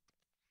is,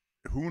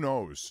 who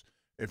knows?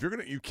 If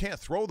you can't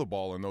throw the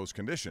ball in those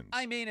conditions.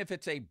 I mean, if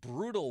it's a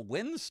brutal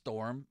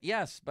windstorm,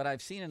 yes, but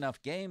I've seen enough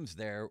games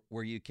there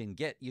where you can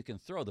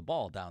throw the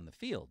ball down the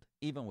field,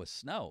 even with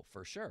snow,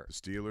 for sure. The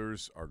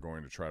Steelers are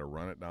going to try to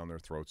run it down their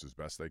throats as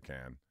best they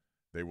can.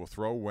 They will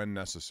throw when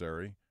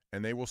necessary,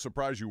 and they will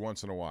surprise you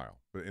once in a while.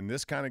 But in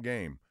this kind of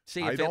game,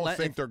 I don't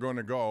think they're going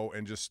to go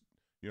and just,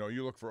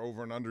 you look for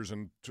over and unders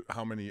and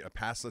how many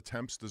pass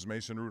attempts does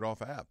Mason Rudolph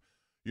have?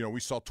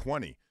 We saw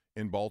 20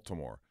 in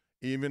Baltimore.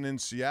 Even in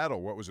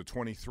Seattle, what was it,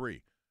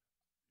 23?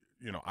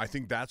 I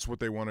think that's what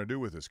they want to do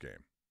with this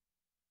game.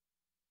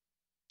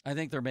 I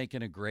think they're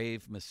making a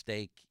grave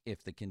mistake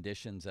if the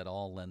conditions at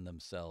all lend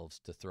themselves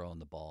to throwing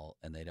the ball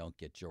and they don't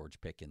get George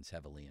Pickens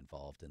heavily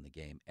involved in the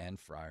game, and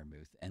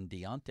Freiermuth and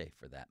Deontay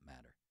for that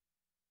matter.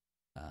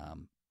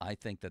 I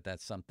think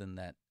that's something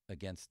that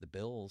against the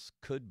Bills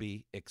could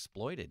be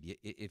exploited.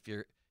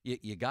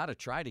 You got to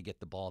try to get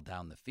the ball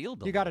down the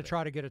field. You got to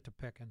try to get it to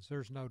Pickens.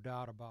 There's no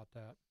doubt about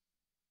that.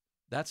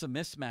 That's a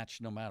mismatch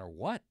no matter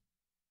what.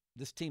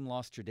 This team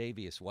lost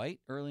Tre'Davious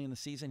White early in the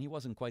season. He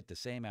wasn't quite the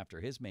same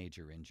after his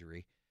major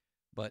injury.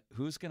 But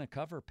who's going to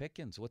cover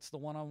Pickens? What's the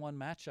one-on-one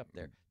matchup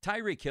there?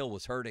 Tyreek Hill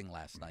was hurting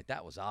last night.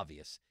 That was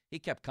obvious. He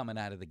kept coming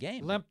out of the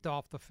game. Limped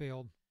off the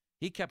field.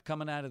 He kept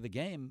coming out of the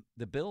game.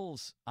 The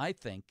Bills, I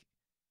think,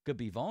 could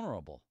be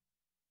vulnerable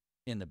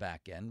in the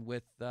back end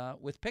with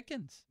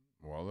Pickens.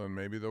 Well, then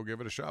maybe they'll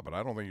give it a shot. But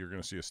I don't think you're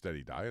going to see a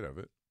steady diet of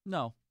it.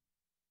 No.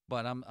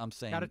 But I'm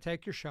saying, got to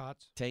take your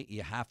shots.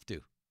 You have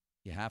to.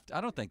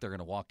 I don't think they're going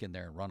to walk in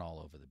there and run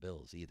all over the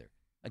Bills either.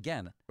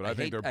 Again, but I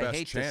think their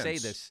best chance, to say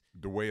this,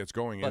 the way it's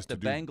going, is the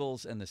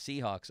Bengals and the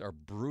Seahawks are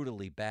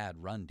brutally bad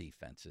run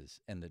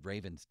defenses, and the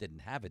Ravens didn't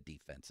have a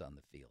defense on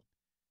the field.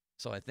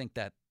 So I think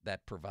that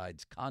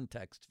provides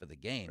context for the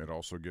game. It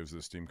also gives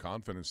this team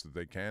confidence that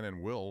they can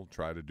and will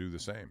try to do the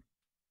same.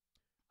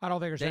 I don't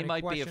think there's any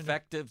question. They might be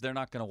effective. They're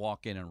not going to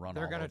walk in and run.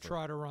 They're going to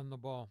try to run the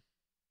ball.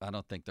 I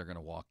don't think they're going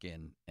to walk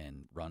in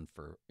and run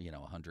for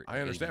 100. I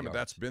understand, yards. but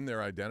that's been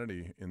their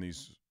identity in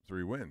these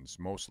 3 wins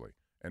mostly,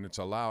 and it's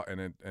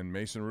and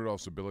Mason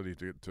Rudolph's ability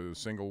to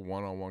single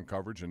one-on-one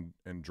coverage and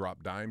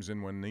drop dimes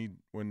in when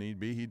need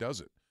be, he does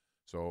it.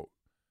 So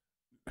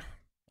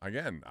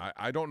again,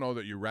 I don't know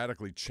that you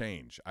radically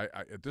change. I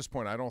at this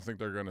point, I don't think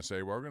they're going to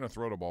say, well, we're going to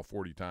throw the ball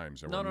 40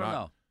 times. And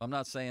No. I'm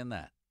not saying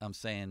that. I'm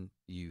saying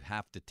you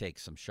have to take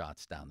some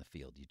shots down the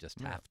field. You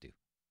just have to.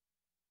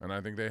 And I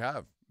think they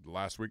have.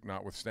 Last week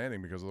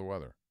notwithstanding because of the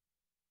weather.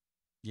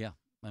 Yeah.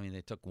 I mean, they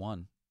took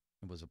one.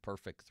 It was a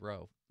perfect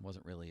throw. It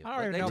wasn't really.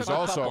 I don't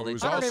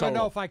even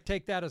know if I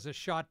take that as a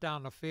shot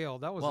down the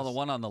field. That was the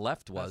one on the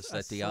left was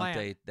that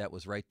Deontay. That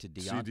was right to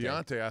Deontay. See,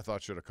 Deontay, I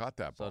thought should have caught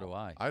that ball. So do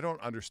I. I don't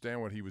understand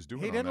what he was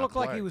doing. He didn't look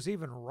like he was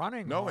even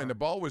running. No, hard. And the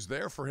ball was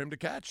there for him to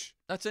catch.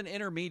 That's an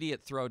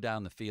intermediate throw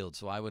down the field,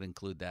 so I would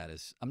include that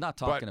as. I'm not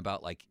talking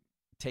about like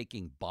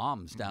taking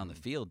bombs down the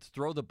field.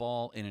 Throw the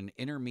ball in an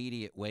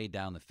intermediate way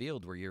down the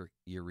field where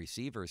your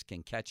receivers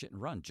can catch it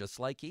and run, just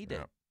like he did.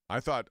 Yeah.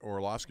 I thought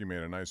Orlovsky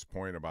made a nice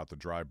point about the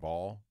dry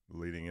ball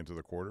leading into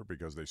the quarter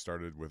because they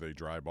started with a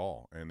dry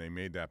ball, and they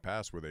made that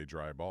pass with a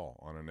dry ball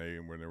on an A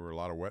where there were a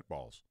lot of wet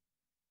balls.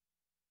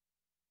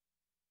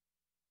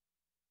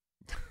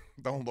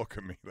 Don't look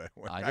at me that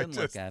way. I didn't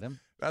look at him.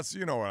 That's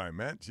what I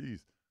meant.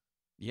 Jeez.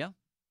 Yeah,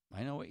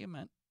 I know what you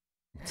meant.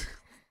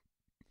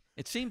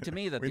 It seemed to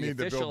me that the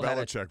official had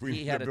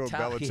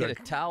a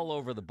towel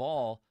over the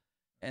ball,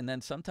 and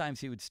then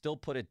sometimes he would still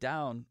put it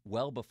down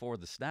well before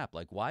the snap.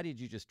 Like, why did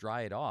you just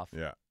dry it off?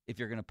 Yeah. If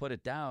you're going to put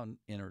it down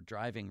in a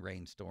driving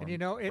rainstorm,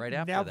 and it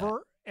right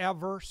never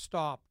ever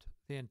stopped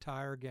the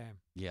entire game.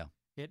 Yeah,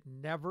 it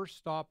never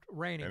stopped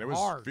raining. And it was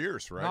hard.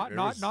 Fierce, right?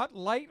 Not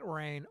light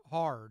rain,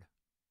 hard.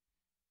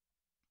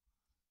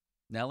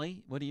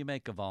 Nelly, what do you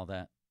make of all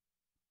that?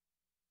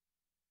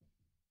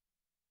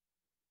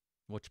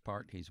 Which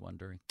part, he's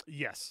wondering?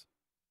 Yes.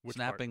 Which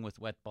Snapping with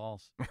wet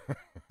balls.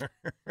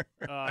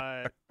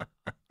 It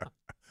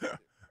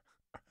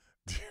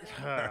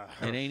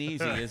ain't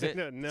easy, is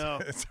it? No.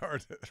 It's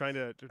hard. Trying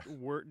to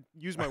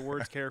use my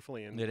words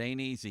carefully. It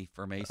ain't easy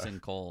for Mason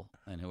Cole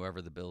and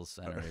whoever the Bills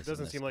center is. It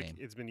doesn't seem like game.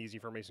 it's been easy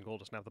for Mason Cole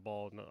to snap the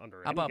ball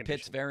under How any about condition.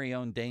 Pitt's very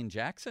own Dane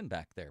Jackson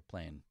back there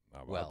playing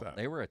well? That?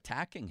 They were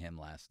attacking him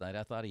last night.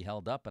 I thought he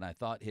held up, and I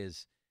thought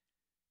his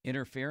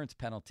interference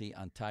penalty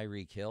on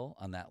Tyreek Hill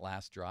on that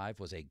last drive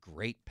was a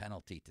great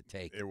penalty to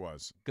take. It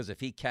was. Because if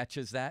he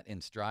catches that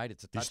in stride,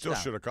 it's a touchdown. He still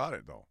should have caught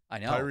it, though. I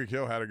know. Tyreek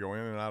Hill had to go in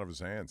and out of his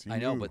hands. I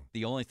know, but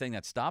the only thing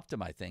that stopped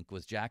him, I think,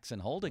 was Jackson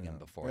holding him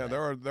before that.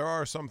 Yeah, there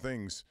are some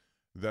things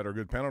that are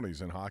good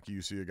penalties. In hockey,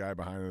 you see a guy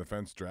behind the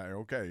fence drag.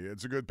 Okay,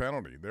 it's a good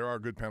penalty. There are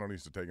good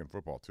penalties to take in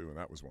football, too, and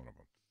that was one of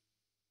them.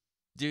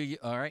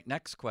 All right,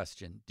 next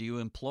question. Do you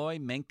employ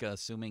Minka,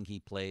 assuming he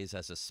plays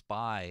as a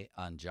spy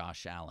on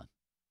Josh Allen?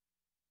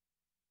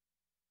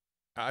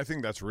 I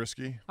think that's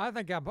risky. I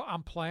think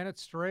I'm playing it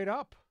straight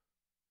up.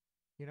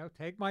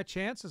 Take my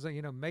chances.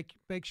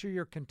 Make sure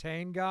you're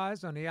contained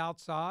guys on the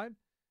outside.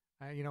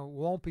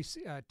 Won't be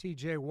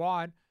T.J.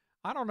 Watt.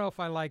 I don't know if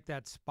I like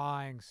that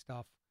spying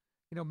stuff.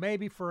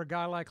 Maybe for a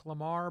guy like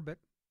Lamar, but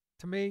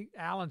to me,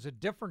 Allen's a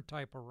different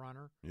type of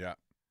runner. Yeah.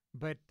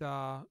 But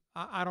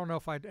I don't know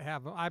if I'd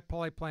have him. I'd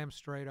probably play him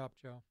straight up,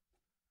 Joe.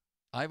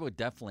 I would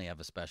definitely have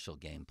a special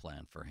game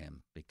plan for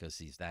him because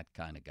he's that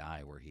kind of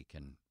guy where he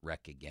can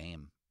wreck a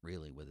game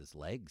really with his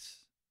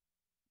legs.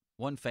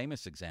 One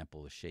famous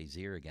example was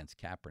Shazier against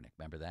Kaepernick.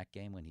 Remember that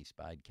game when he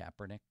spied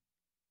Kaepernick?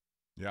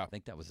 Yeah. I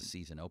think that was a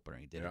season opener.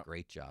 He did a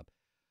great job.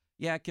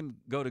 Yeah, it can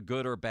go to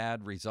good or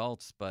bad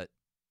results, but,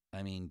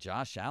 I mean,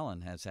 Josh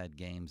Allen has had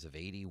games of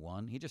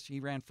 81. He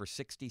ran for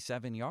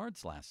 67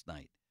 yards last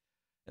night.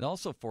 It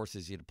also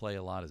forces you to play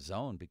a lot of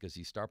zone because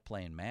you start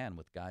playing man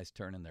with guys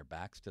turning their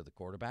backs to the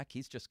quarterback.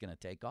 He's just going to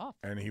take off.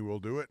 And he will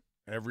do it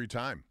every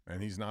time,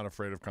 and he's not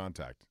afraid of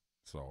contact.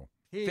 So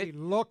he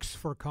looks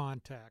for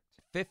contact.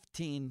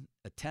 15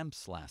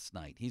 attempts last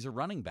night. He's a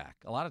running back.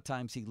 A lot of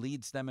times he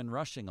leads them in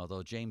rushing,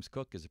 although James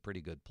Cook is a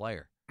pretty good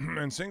player.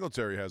 And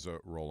Singletary has a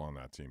role on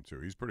that team, too.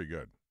 He's pretty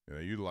good.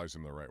 They utilize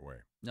him the right way.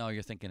 No,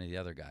 you're thinking of the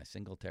other guy.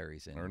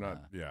 Singletary's in. Or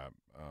not,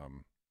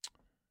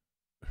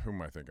 who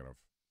am I thinking of?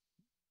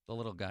 The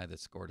little guy that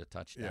scored a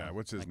touchdown. Yeah,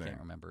 what's his name? I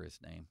can't remember his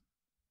name.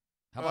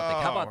 How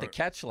about the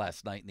catch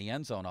last night in the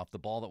end zone off the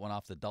ball that went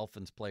off the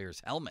Dolphins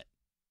player's helmet?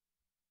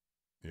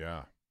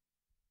 Yeah.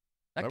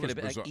 That could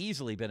have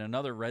easily been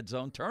another red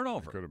zone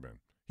turnover. It could have been.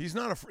 He's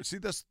not afraid. See,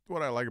 that's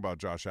what I like about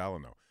Josh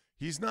Allen, though.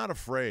 He's not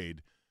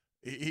afraid.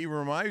 He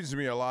reminds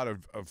me a lot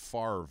of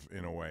Favre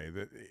in a way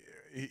that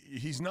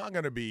he's not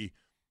going to be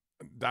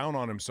down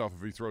on himself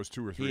if he throws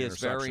 2 or 3 interceptions. He is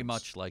very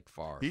much like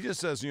Favre. He just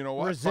says, you know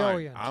what,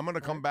 resilient. Fine. I'm going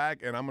to come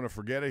back and I'm going to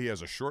forget it. He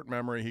has a short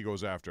memory. He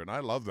goes after it. And I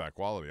love that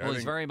quality. Well,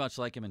 he's very much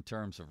like him in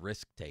terms of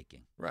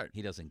risk-taking. Right.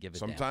 He doesn't give it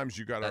Sometimes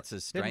you got to. That's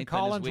his strength Didn't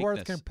and his Collinsworth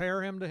weakness.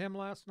 compare him to him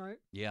last night?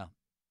 Yeah.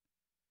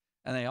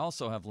 And they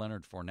also have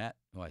Leonard Fournette,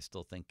 who I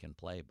still think can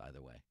play, by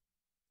the way.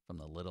 From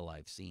the little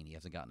I've seen, he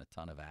hasn't gotten a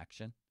ton of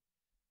action.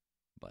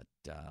 But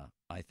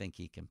I think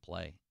he can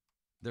play.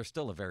 They're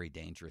still a very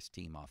dangerous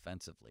team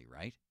offensively,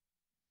 right?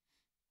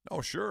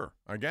 Oh, sure.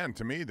 Again,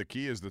 to me, the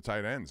key is the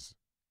tight ends.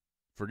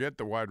 Forget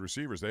the wide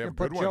receivers. They have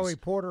put good ones. Joey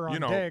Porter on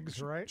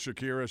Diggs, right?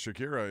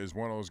 Shakira is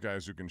one of those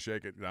guys who can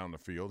shake it down the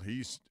field.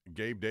 He's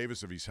Gabe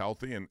Davis if he's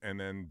healthy. And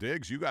then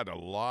Diggs, you got a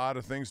lot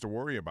of things to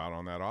worry about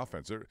on that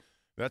offense.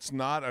 That's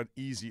not an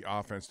easy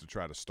offense to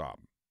try to stop.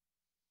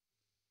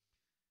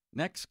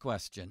 Next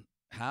question.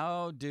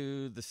 How do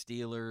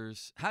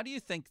you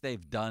think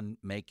they've done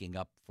making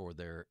up for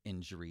their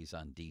injuries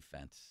on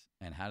defense?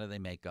 And how do they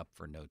make up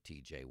for no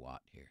T.J.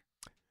 Watt here?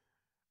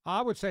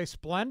 I would say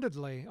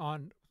splendidly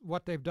on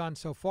what they've done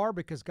so far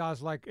because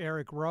guys like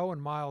Eric Rowe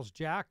and Myles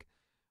Jack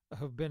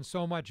have been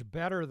so much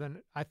better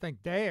than I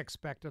think they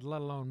expected,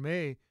 let alone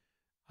me.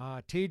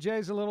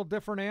 TJ's a little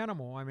different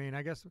animal. I mean,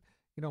 I guess,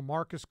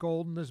 Marcus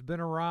Golden has been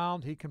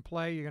around. He can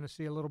play. You're going to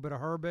see a little bit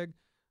of Herbig.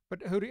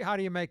 But how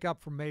do you make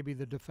up for maybe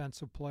the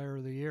defensive player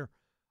of the year?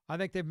 I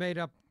think they've made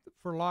up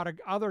for a lot of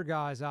other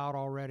guys out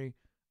already.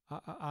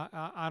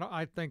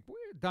 I think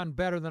done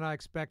better than I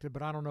expected,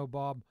 but I don't know,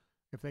 Bob,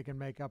 if they can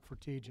make up for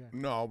TJ.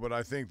 No, but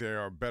I think they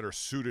are better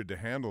suited to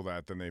handle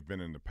that than they've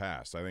been in the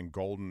past. I think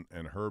Golden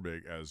and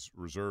Herbig as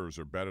reserves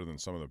are better than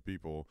some of the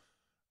people,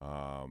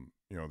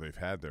 they've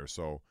had there.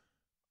 So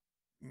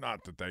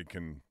not that they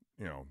can,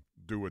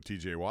 do what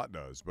TJ Watt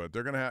does, but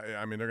they're going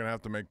to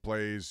have to make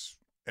plays.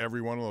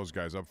 Every one of those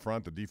guys up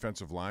front, the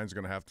defensive line is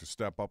going to have to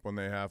step up when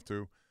they have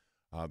to.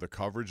 The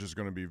coverage is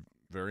going to be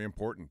very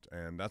important,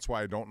 and that's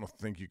why I don't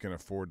think you can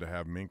afford to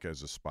have Minka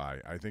as a spy.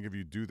 I think if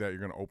you do that, you're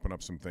going to open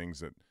up some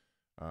things that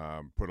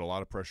put a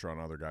lot of pressure on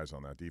other guys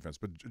on that defense.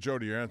 But, Joe,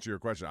 to answer your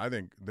question, I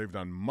think they've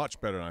done much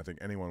better than I think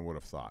anyone would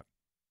have thought,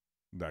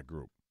 that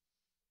group.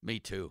 Me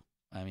too.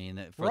 I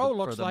mean, Rowe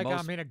looks like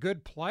a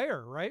good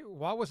player, right?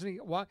 Why wasn't he?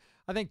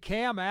 I think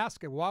Cam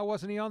asked him, why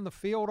wasn't he on the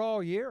field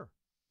all year?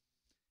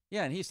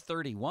 Yeah, and he's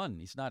 31.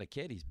 He's not a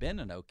kid. He's been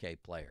an okay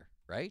player,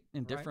 right?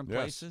 In different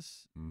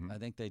places. Mm-hmm. I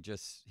think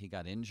he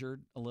got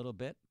injured a little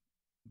bit,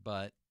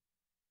 but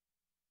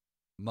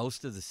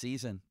most of the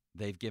season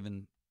they've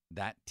given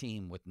that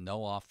team with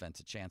no offense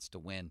a chance to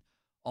win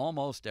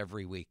almost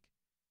every week.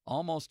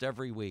 Almost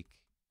every week.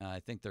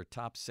 I think they're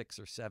top 6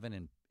 or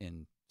 7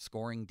 in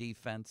scoring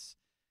defense.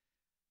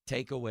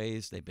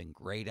 Takeaways they've been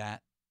great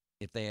at.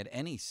 If they had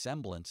any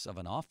semblance of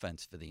an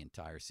offense for the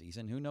entire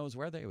season, who knows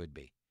where they would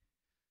be.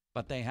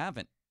 But they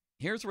haven't.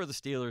 Here's where the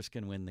Steelers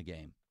can win the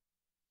game.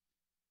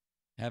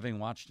 Having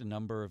watched a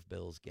number of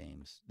Bills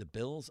games, the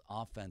Bills'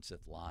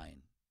 offensive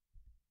line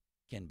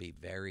can be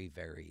very,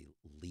 very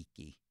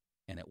leaky.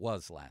 And it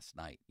was last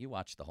night. You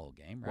watched the whole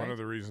game, right? One of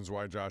the reasons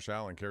why Josh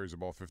Allen carries the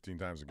ball 15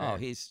 times a game. Oh,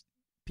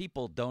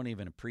 people don't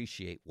even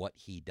appreciate what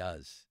he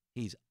does.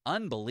 He's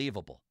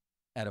unbelievable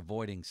at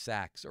avoiding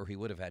sacks, or he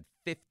would have had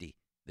 50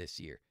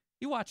 this year.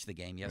 You watched the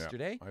game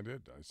yesterday. Yeah, I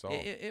did. I saw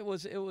it.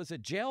 Was a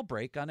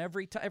jailbreak on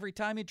every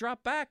time he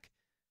dropped back.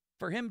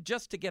 For him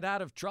just to get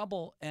out of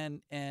trouble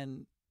and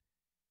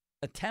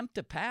attempt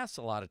to pass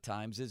a lot of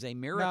times is a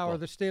miracle. Now, are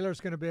the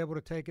Steelers going to be able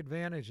to take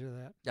advantage of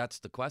that? That's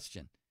the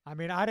question. I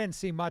mean, I didn't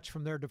see much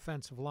from their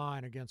defensive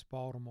line against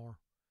Baltimore.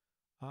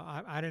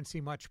 I didn't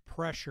see much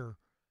pressure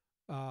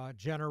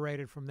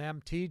generated from them.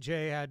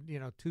 TJ had,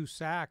 2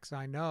 sacks,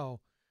 I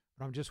know,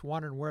 but I'm just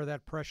wondering where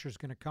that pressure is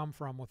going to come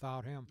from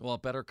without him. Well,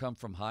 it better come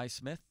from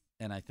Highsmith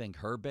and I think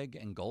Herbig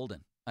and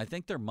Golden. I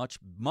think they're much,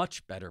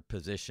 much better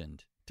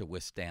positioned to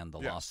withstand the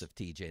loss of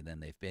TJ than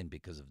they've been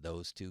because of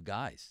those 2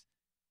 guys.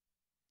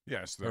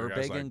 Yes, there are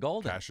guys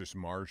like Cassius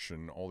Marsh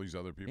and all these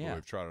other people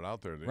they've trotted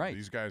out there.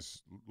 These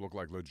guys look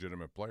like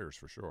legitimate players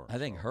for sure. I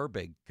think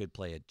Herbig could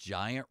play a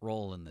giant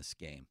role in this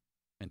game.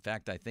 In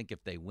fact, I think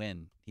if they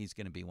win, he's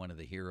going to be one of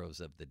the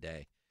heroes of the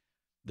day.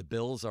 The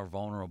Bills are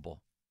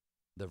vulnerable.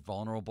 They're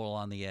vulnerable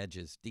on the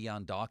edges.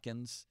 Deion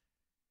Dawkins,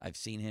 I've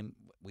seen him.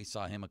 We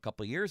saw him a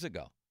couple years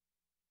ago.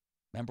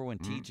 Remember when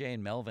TJ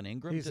and Melvin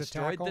Ingram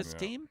destroyed this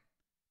team?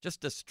 Just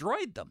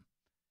destroyed them.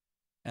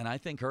 And I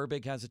think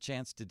Herbig has a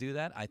chance to do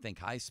that. I think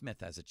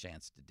Highsmith has a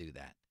chance to do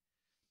that,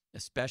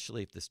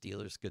 especially if the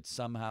Steelers could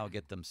somehow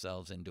get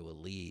themselves into a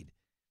lead.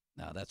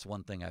 Now, that's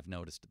one thing I've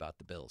noticed about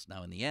the Bills.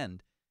 Now, in the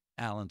end,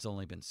 Allen's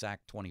only been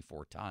sacked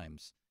 24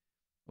 times,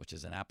 which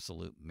is an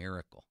absolute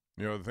miracle.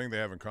 The thing they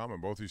have in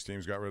common, both these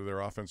teams got rid of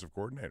their offensive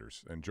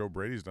coordinators, and Joe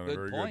Brady's done a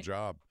very good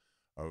job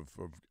of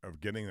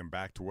getting them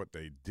back to what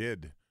they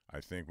did,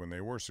 I think, when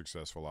they were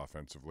successful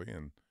offensively.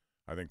 And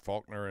I think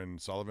Faulkner and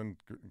Sullivan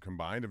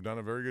combined have done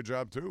a very good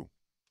job too.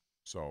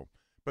 So,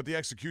 but the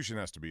execution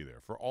has to be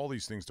there. For all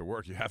these things to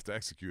work, you have to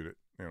execute it.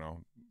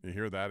 You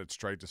hear that, it's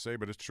trite to say,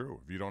 but it's true.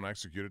 If you don't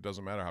execute, it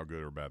doesn't matter how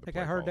good or bad the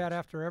play I heard that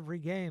after every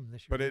game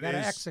this year. But you got to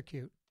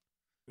execute.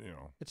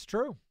 It's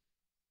true.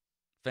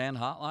 Fan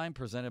Hotline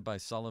presented by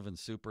Sullivan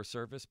Super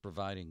Service,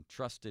 providing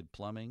trusted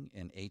plumbing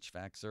and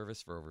HVAC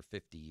service for over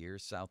 50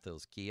 years. South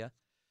Hills Kia.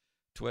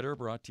 Twitter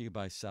brought to you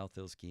by South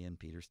Hills Kia in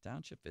Peters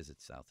Township. Visit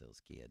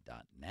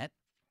southhillskia.net.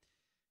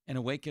 And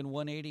Awaken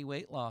 180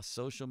 Weight Loss,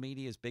 social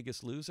media's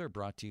biggest loser,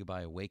 brought to you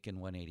by Awaken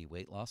 180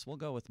 Weight Loss. We'll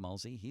go with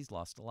Mulsey. He's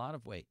lost a lot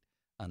of weight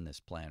on this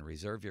plan.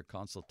 Reserve your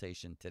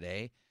consultation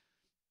today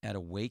at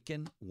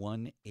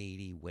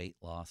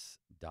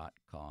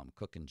awaken180weightloss.com.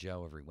 Cook and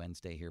Joe every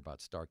Wednesday. Hear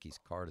about Starkey's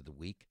Card of the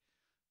Week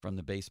from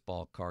the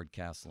Baseball Card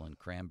Castle in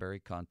Cranberry.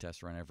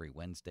 Contests run every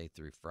Wednesday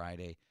through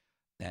Friday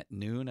at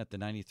noon at the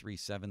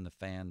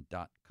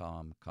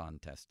 937thefan.com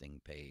contesting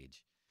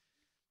page.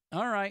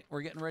 All right,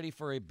 we're getting ready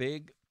for a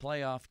big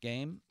playoff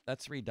game.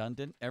 That's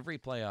redundant. Every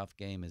playoff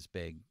game is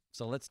big.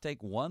 So let's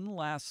take one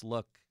last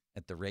look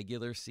at the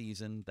regular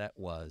season that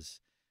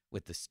was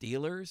with the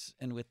Steelers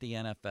and with the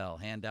NFL.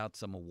 Hand out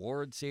some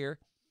awards here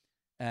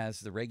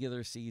as the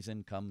regular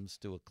season comes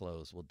to a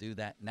close. We'll do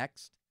that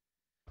next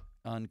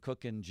on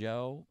Cook and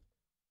Joe.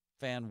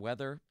 Fan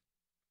weather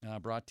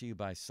brought to you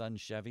by Sun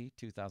Chevy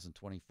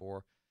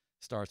 2024.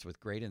 Starts with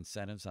great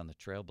incentives on the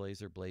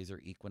Trailblazer,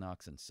 Blazer,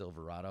 Equinox, and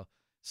Silverado.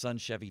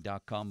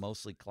 Sunchevy.com,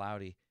 mostly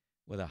cloudy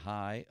with a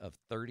high of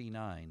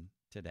 39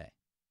 today.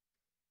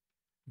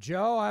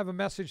 Joe, I have a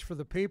message for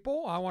the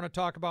people. I want to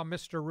talk about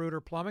Mr. Reuter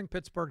Plumbing,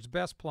 Pittsburgh's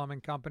best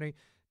plumbing company.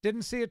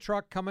 Didn't see a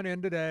truck coming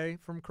in today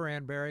from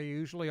Cranberry.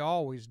 Usually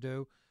always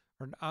do.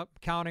 I'm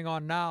counting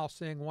on now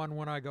seeing one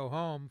when I go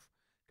home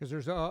because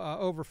there's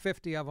over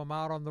 50 of them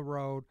out on the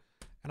road.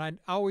 And I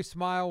always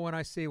smile when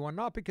I see one,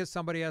 not because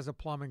somebody has a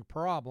plumbing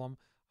problem.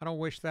 I don't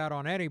wish that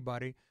on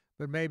anybody,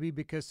 but maybe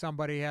because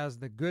somebody has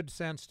the good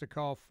sense to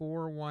call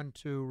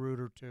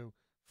 412-ROOTER-2.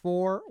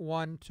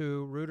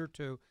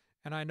 412-ROOTER-2.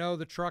 And I know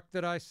the truck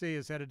that I see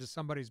is headed to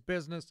somebody's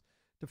business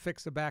to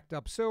fix a backed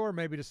up sewer,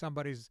 maybe to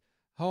somebody's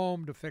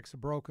home to fix a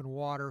broken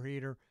water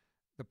heater.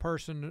 The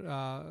person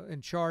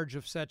in charge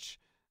of such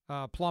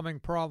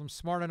plumbing problems,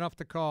 smart enough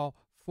to call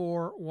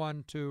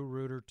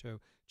 412-ROOTER-2.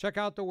 Check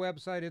out the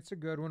website. It's a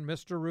good one,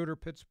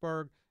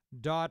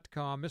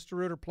 MrReuterPittsburgh.com. Mr.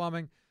 Reuter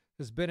Plumbing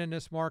has been in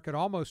this market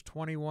almost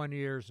 21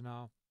 years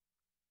now.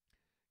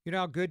 You know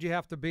how good you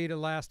have to be to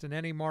last in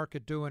any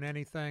market doing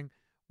anything?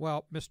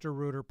 Well, Mr.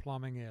 Reuter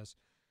Plumbing is.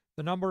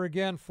 The number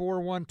again,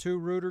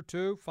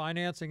 412-ROOTER-2.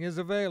 Financing is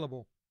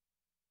available.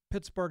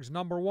 Pittsburgh's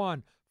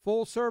 #1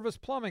 full-service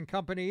plumbing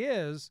company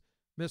is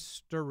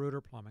Mr. Reuter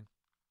Plumbing.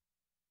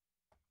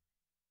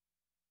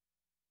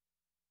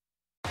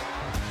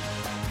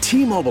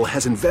 T-Mobile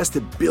has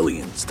invested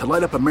billions to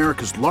light up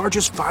America's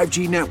largest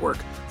 5G network,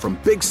 from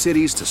big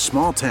cities to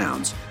small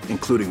towns,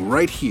 including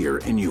right here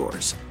in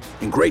yours.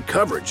 And great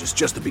coverage is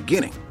just the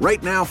beginning.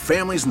 Right now,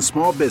 families and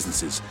small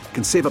businesses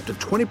can save up to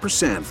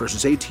 20%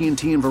 versus AT&T and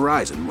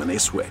Verizon when they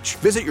switch.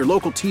 Visit your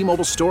local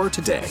T-Mobile store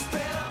today.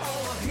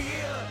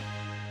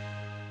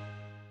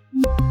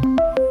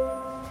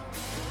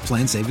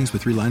 Plan savings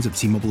with 3 lines of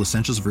T-Mobile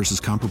Essentials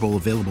versus comparable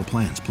available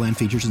plans. Plan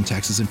features and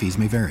taxes and fees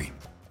may vary.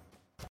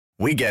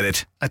 We get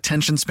it.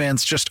 Attention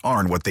spans just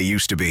aren't what they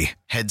used to be.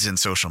 Heads in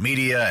social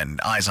media and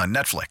eyes on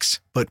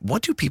Netflix. But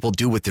what do people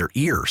do with their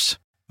ears?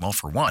 Well,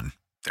 for one,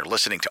 they're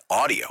listening to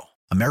audio.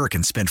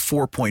 Americans spend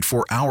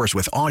 4.4 hours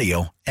with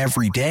audio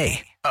every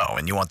day. Oh,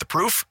 and you want the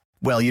proof?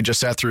 Well, you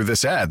just sat through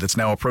this ad that's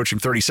now approaching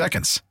 30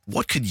 seconds.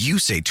 What could you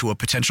say to a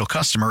potential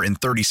customer in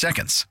 30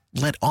 seconds?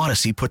 Let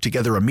Odyssey put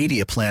together a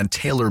media plan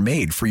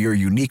tailor-made for your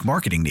unique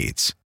marketing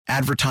needs.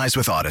 Advertise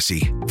with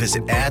Odyssey.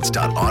 Visit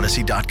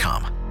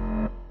ads.odyssey.com.